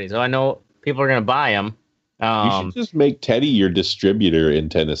hotcakes already, so I know people are gonna buy them. You should just make Teddy your distributor in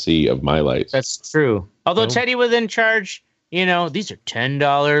Tennessee of My Lights. That's true. Although Oh. Teddy would then charge, these are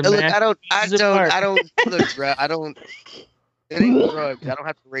 $10. Look, mac I don't look, bro. It ain't drugs. I don't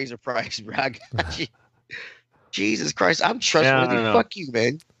have to raise the price, bro. I got you. Jesus Christ, I'm trustworthy. No. Fuck you,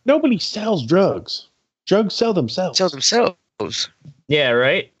 man. Nobody sells drugs. Drugs sell themselves. Sell themselves. Yeah,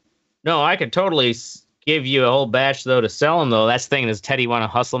 right. No, I could totally give you a whole batch though to sell them though. That's the thing. Does Teddy want to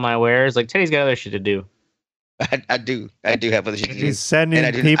hustle my wares? Like Teddy's got other shit to do. I do have other shit to do. He's sending And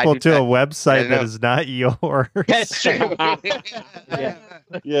I do- people I do to a not- website I that know. is not yours. That's true. Yeah,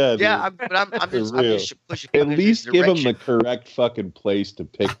 Yeah, dude. I'm just real. pushing. At people in least this give them direction. the correct fucking place to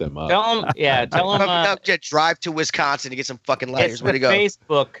pick them up. Tell him. Yeah, tell him. No, just drive to Wisconsin to get some fucking It's lighters. the Way to go.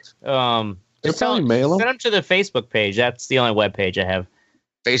 Facebook. They'll Just tell probably mail 'em. Send them to the Facebook page. That's the only web page I have.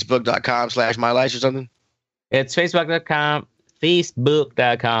 Facebook.com/mylights or something. It's Facebook.com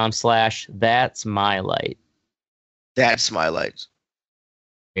 / My Light. That's my lights.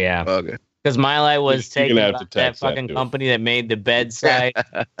 Yeah, Okay. because My Light was You're taken gonna have by to that text that fucking to him. company that made the bedside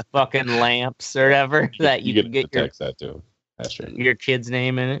fucking lamps or whatever that you You can get get to text that to him. That's right. your kid's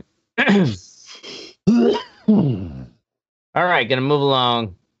name in it. All right, gonna move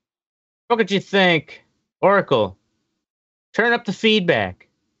along. What could you think, Oracle? Turn up the feedback.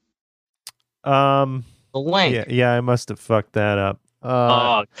 Um, The link. yeah, I must have fucked that up.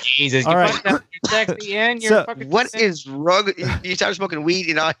 Oh Jesus! You all right. fucked up your sexy and your So, fucking. What is wrong? You started smoking weed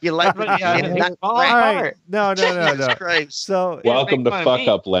and all your life. Yeah, and not all all right. right, no. Jesus Christ. So, Welcome to make fun of fuck me.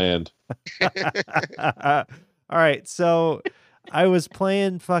 up land. all right. So, I was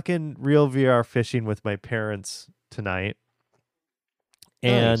playing fucking real VR fishing with my parents tonight,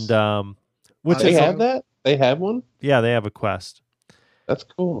 Nice. and which They is have that? They have one? yeah, they have a Quest. That's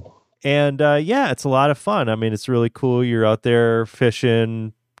cool. And yeah, it's a lot of fun. I mean, it's really cool. You're out there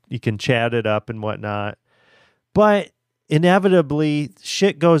fishing, you can chat it up and whatnot. But inevitably,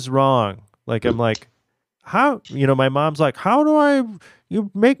 shit goes wrong. Like, I'm like, how, my mom's like, how do you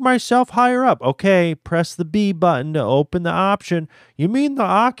make myself higher up? Okay, press the B button to open the option. You mean the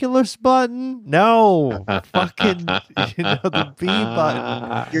Oculus button? No, fucking, the B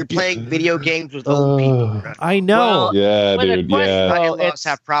button. You're playing video games with old people. bro. I know. Well, Yeah, But the dude. question- Yeah. My Well, in-laws it's-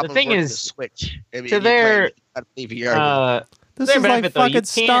 have problems the thing working is, the Switch. I mean, to you're their, playing VR. This their is like benefit, though, you fucking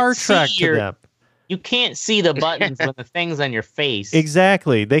Star can't see Trek to your- them. You can't see the buttons when the thing's on your face.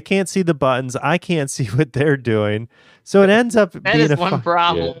 Exactly. They can't see the buttons. I can't see what they're doing. So it ends up That being is a one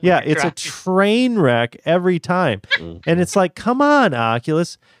problem. yeah, it's a train wreck every time. Mhm. And it's like, come on,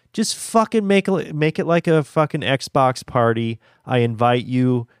 Oculus, just fucking make it like a fucking Xbox party. I invite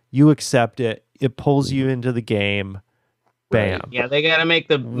you, you accept it. It pulls you into the game. Bam. Yeah, they got to make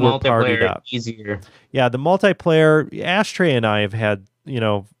the We're partied multiplayer up. easier. Yeah, the multiplayer, Ashtray and I have had,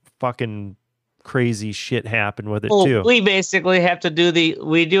 fucking crazy shit happen with it Well, too. we basically have to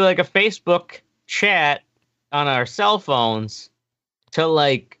we do like a Facebook chat on our cell phones to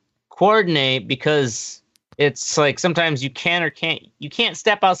like coordinate, because it's like sometimes you can't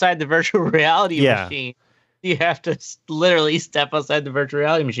step outside the virtual reality Yeah. machine. You have to literally step outside the virtual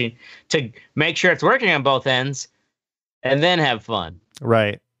reality machine to make sure it's working on both ends and then have fun.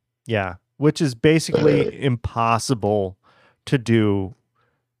 Right. Yeah. Which is basically impossible to do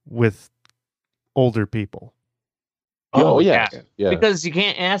with older people. Oh, yeah. Yeah. Because you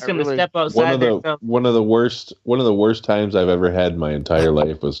can't ask I them to really- step One outside of their the one of the worst times I've ever had in my entire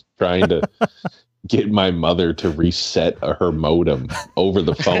life was trying to get my mother to reset her modem over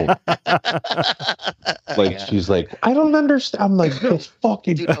the phone. Like, she's like, I don't understand. I'm like, this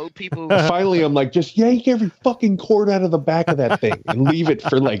fucking. Dude, old people. Finally, I'm like, just yank every fucking cord out of the back of that thing and leave it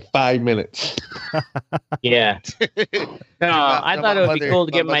for like 5 minutes. Yeah. I thought it would be cool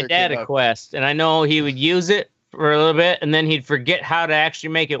to get my dad a Quest, and I know he would use it for a little bit, and then he'd forget how to actually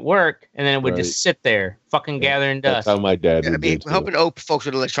make it work, and then it would just sit there, fucking gathering dust. That's how my dad would I mean, helping old folks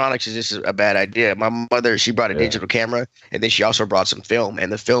with electronics is just a bad idea. My mother, she brought a digital camera, and then she also brought some film, and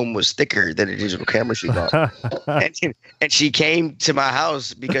the film was thicker than the digital camera she bought. and she came to my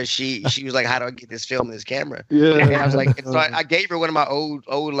house because she was like, "How do I get this film and this camera?" Yeah. And I was like, and so I gave her one of my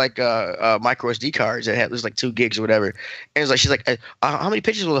old like micro SD cards that had was like 2 gigs or whatever. And it was like, she's like, "How many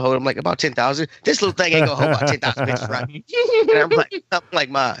pictures will it hold?" I'm like, "About 10,000." This little thing ain't gonna hold about 10,000 pictures, right? And I'm like,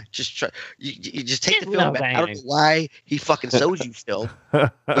 "Ma, just try. You just take the film back." I don't know why he fucking sold you film.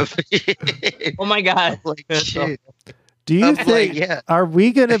 Oh my god! Like, shit. Do you think? Yeah. Are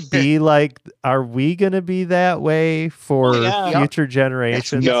we gonna be like? Are we gonna be that way for future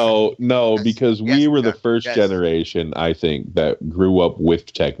generations? No, because we were the first generation, I think, that grew up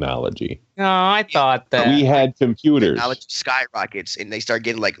with technology. No, I thought that we had computers. Technology skyrockets, and they start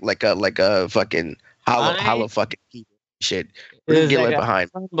getting like a fucking hollow fucking shit. We're gonna get left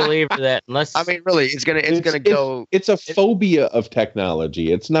behind. I don't believe that unless I mean, really, it's gonna go. It's a phobia of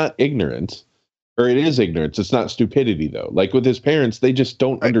technology. It's not ignorance. Or it is ignorance. It's not stupidity, though. Like with his parents, they just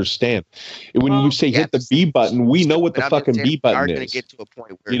don't understand. When you say hit the B button, we know what the fucking B button is. We're going to get to a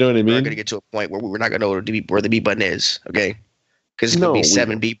point where you know what I mean. We're going to get to a point where we're not going to know where the B button is. Okay, because it's going to be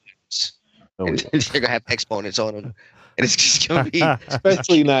 7 B buttons. And they're going to have exponents on them, and it's just going to be.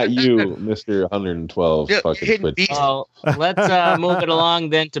 Especially not you, Mr. 112. Fucking Twitch. Well, let's move it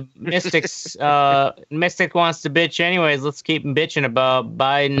along then to Mystics. Mystic wants to bitch anyways. Let's keep him bitching about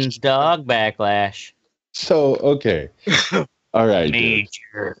Biden's dog backlash. So, okay. All right.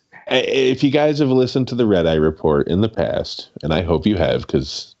 Major. If you guys have listened to the Red Eye Report in the past, and I hope you have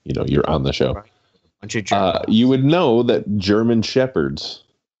because, you're on the show, you would know that German Shepherds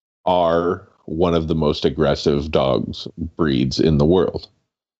are one of the most aggressive dogs breeds in the world.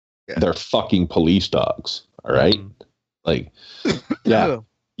 Yeah. They're fucking police dogs. All right. Like, yeah,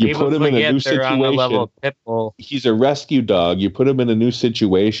 you put him in a new situation. He's a rescue dog. You put him in a new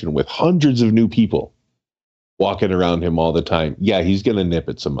situation with hundreds of new people walking around him all the time. Yeah, he's going to nip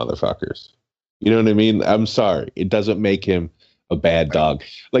at some motherfuckers. You know what I mean? I'm sorry. It doesn't make him a bad dog.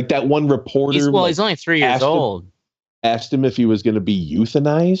 Like that one reporter. He's only 3 years old. Asked him if he was going to be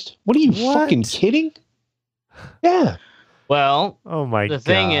euthanized. What are you fucking kidding? Yeah. Well, oh my god. The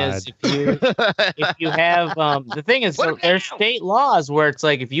thing is, if you have the thing is, there's state laws where it's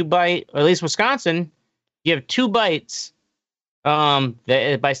like if you bite, or at least Wisconsin, you have 2 bites.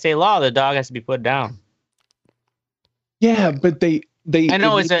 By state law, the dog has to be put down. Yeah, but they. I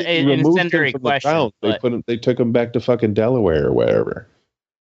know it's an incendiary question. They took him back to fucking Delaware or wherever.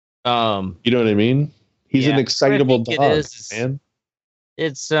 You know what I mean? He's an excitable dog, man.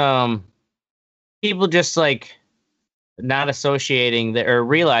 It's people just like not associating that or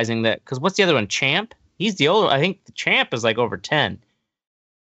realizing that because what's the other one? Champ? He's the older. I think the Champ is like over 10.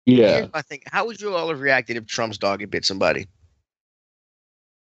 Yeah. I think. How would you all have reacted if Trump's dog had bit somebody?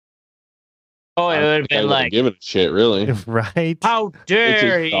 Oh, it would have been like giving a shit, really. Right? How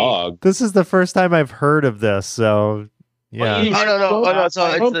dare he? Dog. This is the first time I've heard of this, so. Yeah.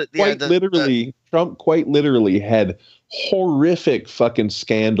 Trump quite literally had horrific fucking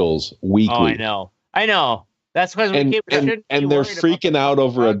scandals weekly. Oh, I know. That's because and they're freaking out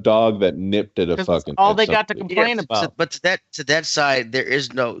over a dog that nipped at a fucking. All they got to complain about. But to that side, there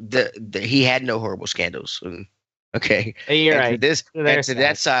is no he had no horrible scandals. Okay, you're right. To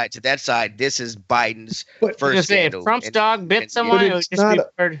that side, this is Biden's first scandal. If Trump's dog bit someone, it would just be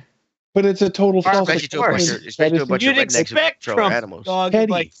heard. But it's a total false. Especially to a bunch of rednecks Trump animals.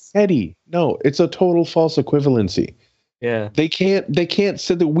 Eddie, no, it's a total false equivalency. Yeah, they can't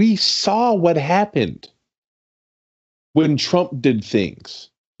say that we saw what happened when Trump did things.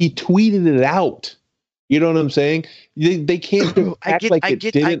 He tweeted it out. You know what I'm saying? They can't act like it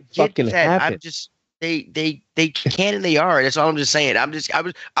didn't fucking happen. I'm just they can and they are. That's all I'm just saying. I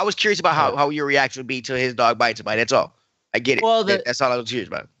was curious about how your reaction would be to his dog biting somebody. That's all. I get it. Well, that's all I was curious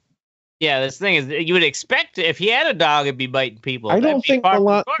about. Yeah, this thing is, you would expect if he had a dog, it'd be biting people. I don't think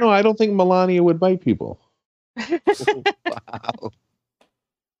Melania would bite people.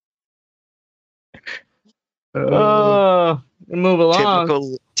 Wow. Move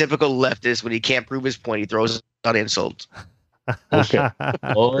along. Typical leftist. When he can't prove his point, he throws out insults. Okay.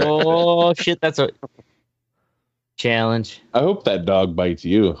 Oh shit, that's a challenge. I hope that dog bites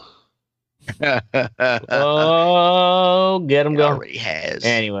you. Oh, get him It going. already has.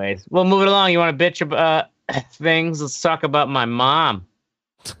 Anyways, we'll move it along. You want to bitch about things? Let's talk about my mom.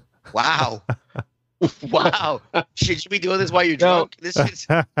 Wow. Wow. Should you be doing this while you're No. drunk? This is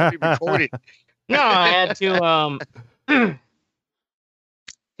be recorded. No, I had to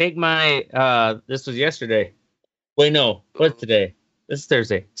take my this was yesterday. Wait, no. What's today? This is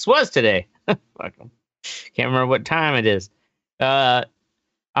Thursday. This was today. Fuck 'em. Can't remember what time it is. On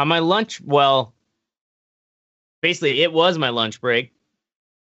my lunch, well, basically it was my lunch break.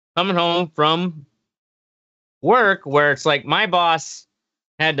 Coming home from work where it's like my boss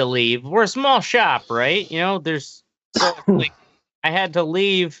had to leave. We're a small shop, right? You know, there's so like I had to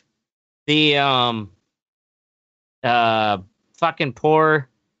leave the fucking poor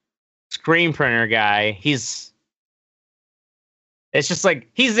screen printer guy. It's just like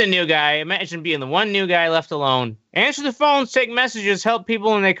he's the new guy. Imagine being the one new guy left alone. Answer the phones, take messages, help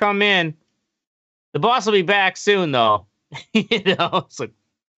people when they come in. The boss will be back soon though. You know, it's like,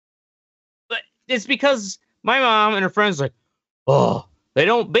 but it's because my mom and her friends like, oh, they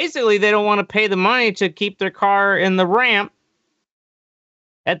don't want to pay the money to keep their car in the ramp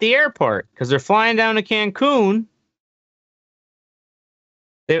at the airport because they're flying down to Cancun.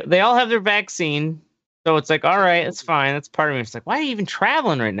 They all have their vaccine, so it's like, all right, it's fine. That's part of me. It's like, why are you even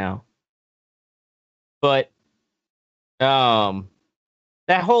traveling right now? But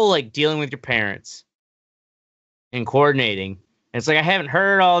that whole like dealing with your parents and coordinating. And it's like I haven't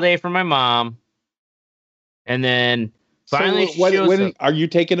heard all day from my mom, and then finally, so when are you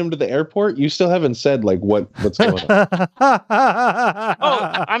taking him to the airport? You still haven't said like what's going on.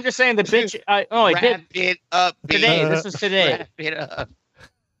 Oh, I'm just saying the bitch. I did Wrap it up today. man. This was today. Wrap it up.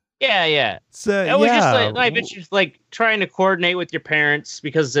 Yeah. So, It was yeah. just like bitch, just like trying to coordinate with your parents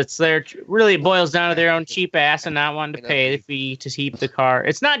because it's their really it boils down to their own cheap ass and not wanting to pay the fee to keep the car.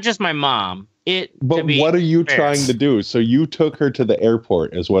 It's not just my mom. But what are you trying to do? So you took her to the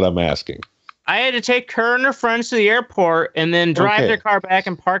airport is what I'm asking. I had to take her and her friends to the airport and then drive their car back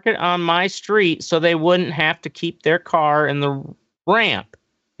and park it on my street so they wouldn't have to keep their car in the ramp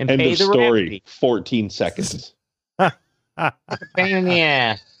and End pay of the story. ramp fee. 14 seconds. Pain in the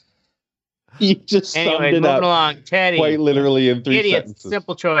ass. You just Anyway, summed it moving up along. Teddy. quite literally in 3 Idiots. sentences.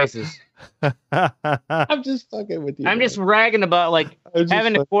 Simple choices. I'm just fucking with you. I'm just ragging about like I'm just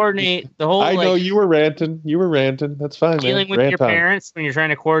having to fucking- coordinate the whole I know like you were ranting. That's fine, dealing man. with Rant your on. parents when you're trying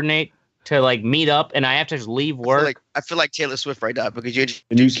to coordinate to like meet up and I have to just leave work. I feel like Taylor Swift right now because you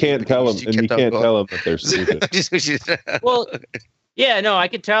And you can't tell them. And you can't tell them that they're stupid. Well, yeah, no, I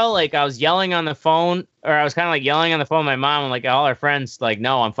could tell like I was yelling on the phone or I was kind of like yelling on the phone with my mom and like all our friends like,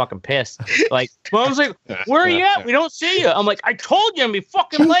 no, I'm fucking pissed. Like, mom's like, where are you at? We don't see you. I'm like, I told you I'm be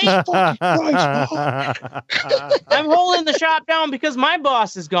fucking late. I'm holding the shop down because my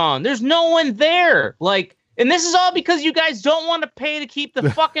boss is gone. There's no one there. Like, and this is all because you guys don't want to pay to keep the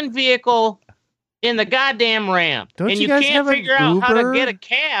fucking vehicle in the goddamn ramp. Don't and you you guys can't have an figure out how to Uber? get a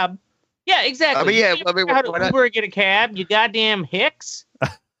cab. Yeah, exactly. I mean, You yeah, can't I mean, figure out how why to not? Uber or get a cab, you goddamn hicks.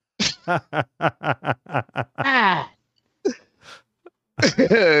 Ah,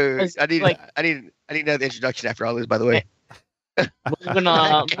 I need like- another introduction after all this. By the way, moving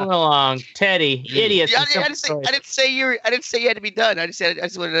along. Teddy, idiots. Yeah, and I didn't simple say you had to be done. I just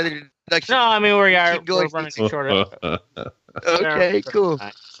want another introduction. No, I mean we're Keep going. running short of Okay, cool.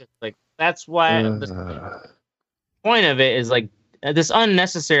 It's just like that's why the point of it is like this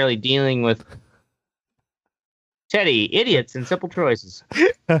unnecessarily dealing with Teddy, idiots and simple choices.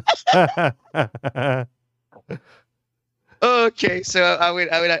 Okay, so I went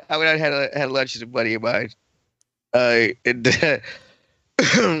out had a lunch with a buddy of mine, and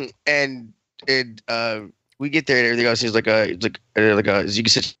we get there and everything else. He's like, you can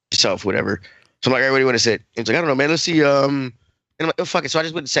sit yourself, whatever. So I'm like, all right, what do you want to sit? He's like, I don't know, man. Let's see. And I'm like, oh fuck it. So I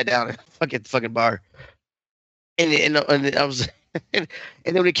just went and sat down at the fucking bar, and I was, and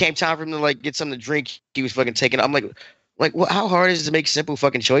then when it came time for him to like get something to drink, he was fucking taking. I'm like, well, how hard is it to make simple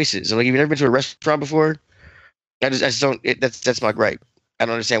fucking choices? I'm like, you've never been to a restaurant before? I just don't. That's my gripe. I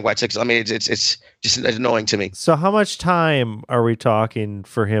don't understand why it takes. I mean, it's just annoying to me. So how much time are we talking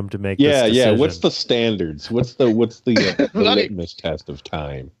for him to make this Yeah. decision? What's the standards? What's the litmus test of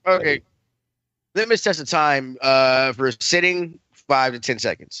time? Okay. Litmus test of time for sitting 5 to 10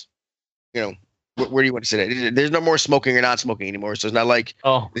 seconds. You know, where do you want to sit? There's no more smoking or not smoking anymore. So it's not like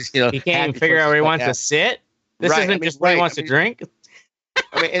He can't even figure out where he wants to sit. This isn't just where he wants to drink.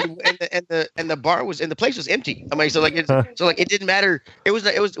 I mean, and the bar was and the place was empty. I mean, so like it didn't matter. It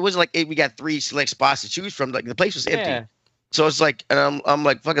wasn't like we got 3 select spots to choose from. Like the place was empty. Yeah. So it's like, and I'm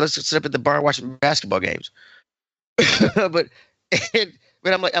like, fuck it, let's sit up at the bar watching basketball games. but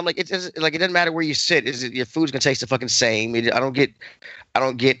but I'm like, it's like it doesn't matter where you sit. Is it your food's gonna taste the fucking same? I don't get.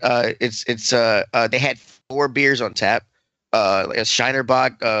 They had 4 beers on tap. Like a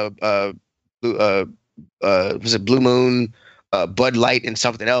Shinerbach, was it Blue Moon, Bud Light, and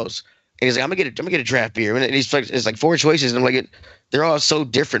something else. And he's like, I'm gonna get a draft beer. And he's like, it's like 4 choices, and I'm like, they're all so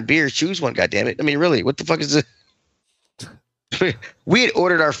different beers. Choose one, goddammit. I mean, really, what the fuck is this? We had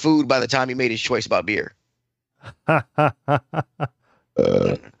ordered our food by the time he made his choice about beer.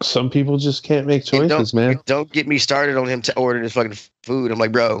 Some people just can't make choices, man. Don't get me started on him ordering his fucking food. I'm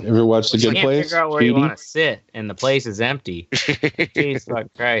like, bro. Ever watch The Good You Place? can't figure out where you want to sit, and the place is empty. Jesus fuck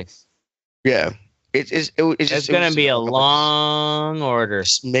Christ. Yeah. It's going to be a long order.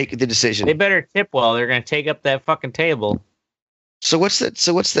 Just make the decision. They better tip well. They're going to take up that fucking table. So what's that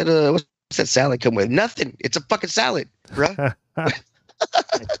salad come with? Nothing. It's a fucking salad, bro.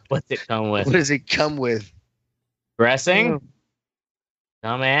 What's it come with? What does it come with? Dressing?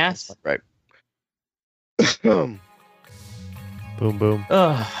 Dumbass. Right. Boom, boom.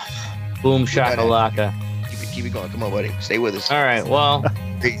 Ugh. Boom shakalaka. Keep it going. Come on, buddy. Stay with us. All right. Well,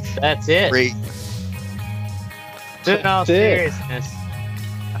 Breathe. that's it. Breathe. In all seriousness.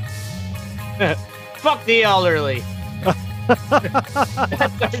 Fuck the elderly.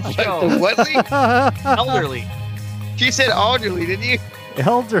 That's our show. What? Lee? Elderly. You said elderly, didn't you?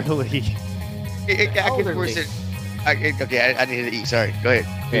 Elderly. Elderly. I need to eat. Sorry. Go ahead.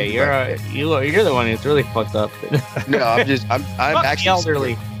 Hey, you're the one who's really fucked up. No, I'm Fuck actually the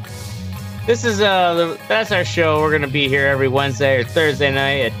elderly. This is that's our show. We're gonna be here every Wednesday or Thursday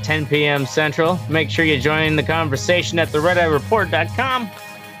night at 10 p.m. Central. Make sure you join the conversation at theredeyereport.com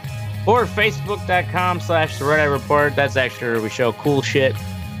or facebook.com/theredeyereport. That's actually where we show cool shit.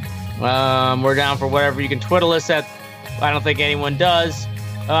 We're down for whatever. You can twiddle us at. I don't think anyone does.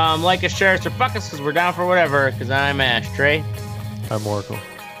 Like us, share us, or fuck us, because we're down for whatever. Because I'm Ash. Trey. I'm Oracle.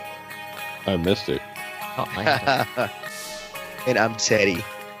 I missed it. Oh, my God. And I'm Teddy.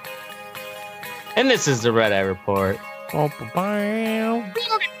 And this is the Red Eye Report. Oh, bye.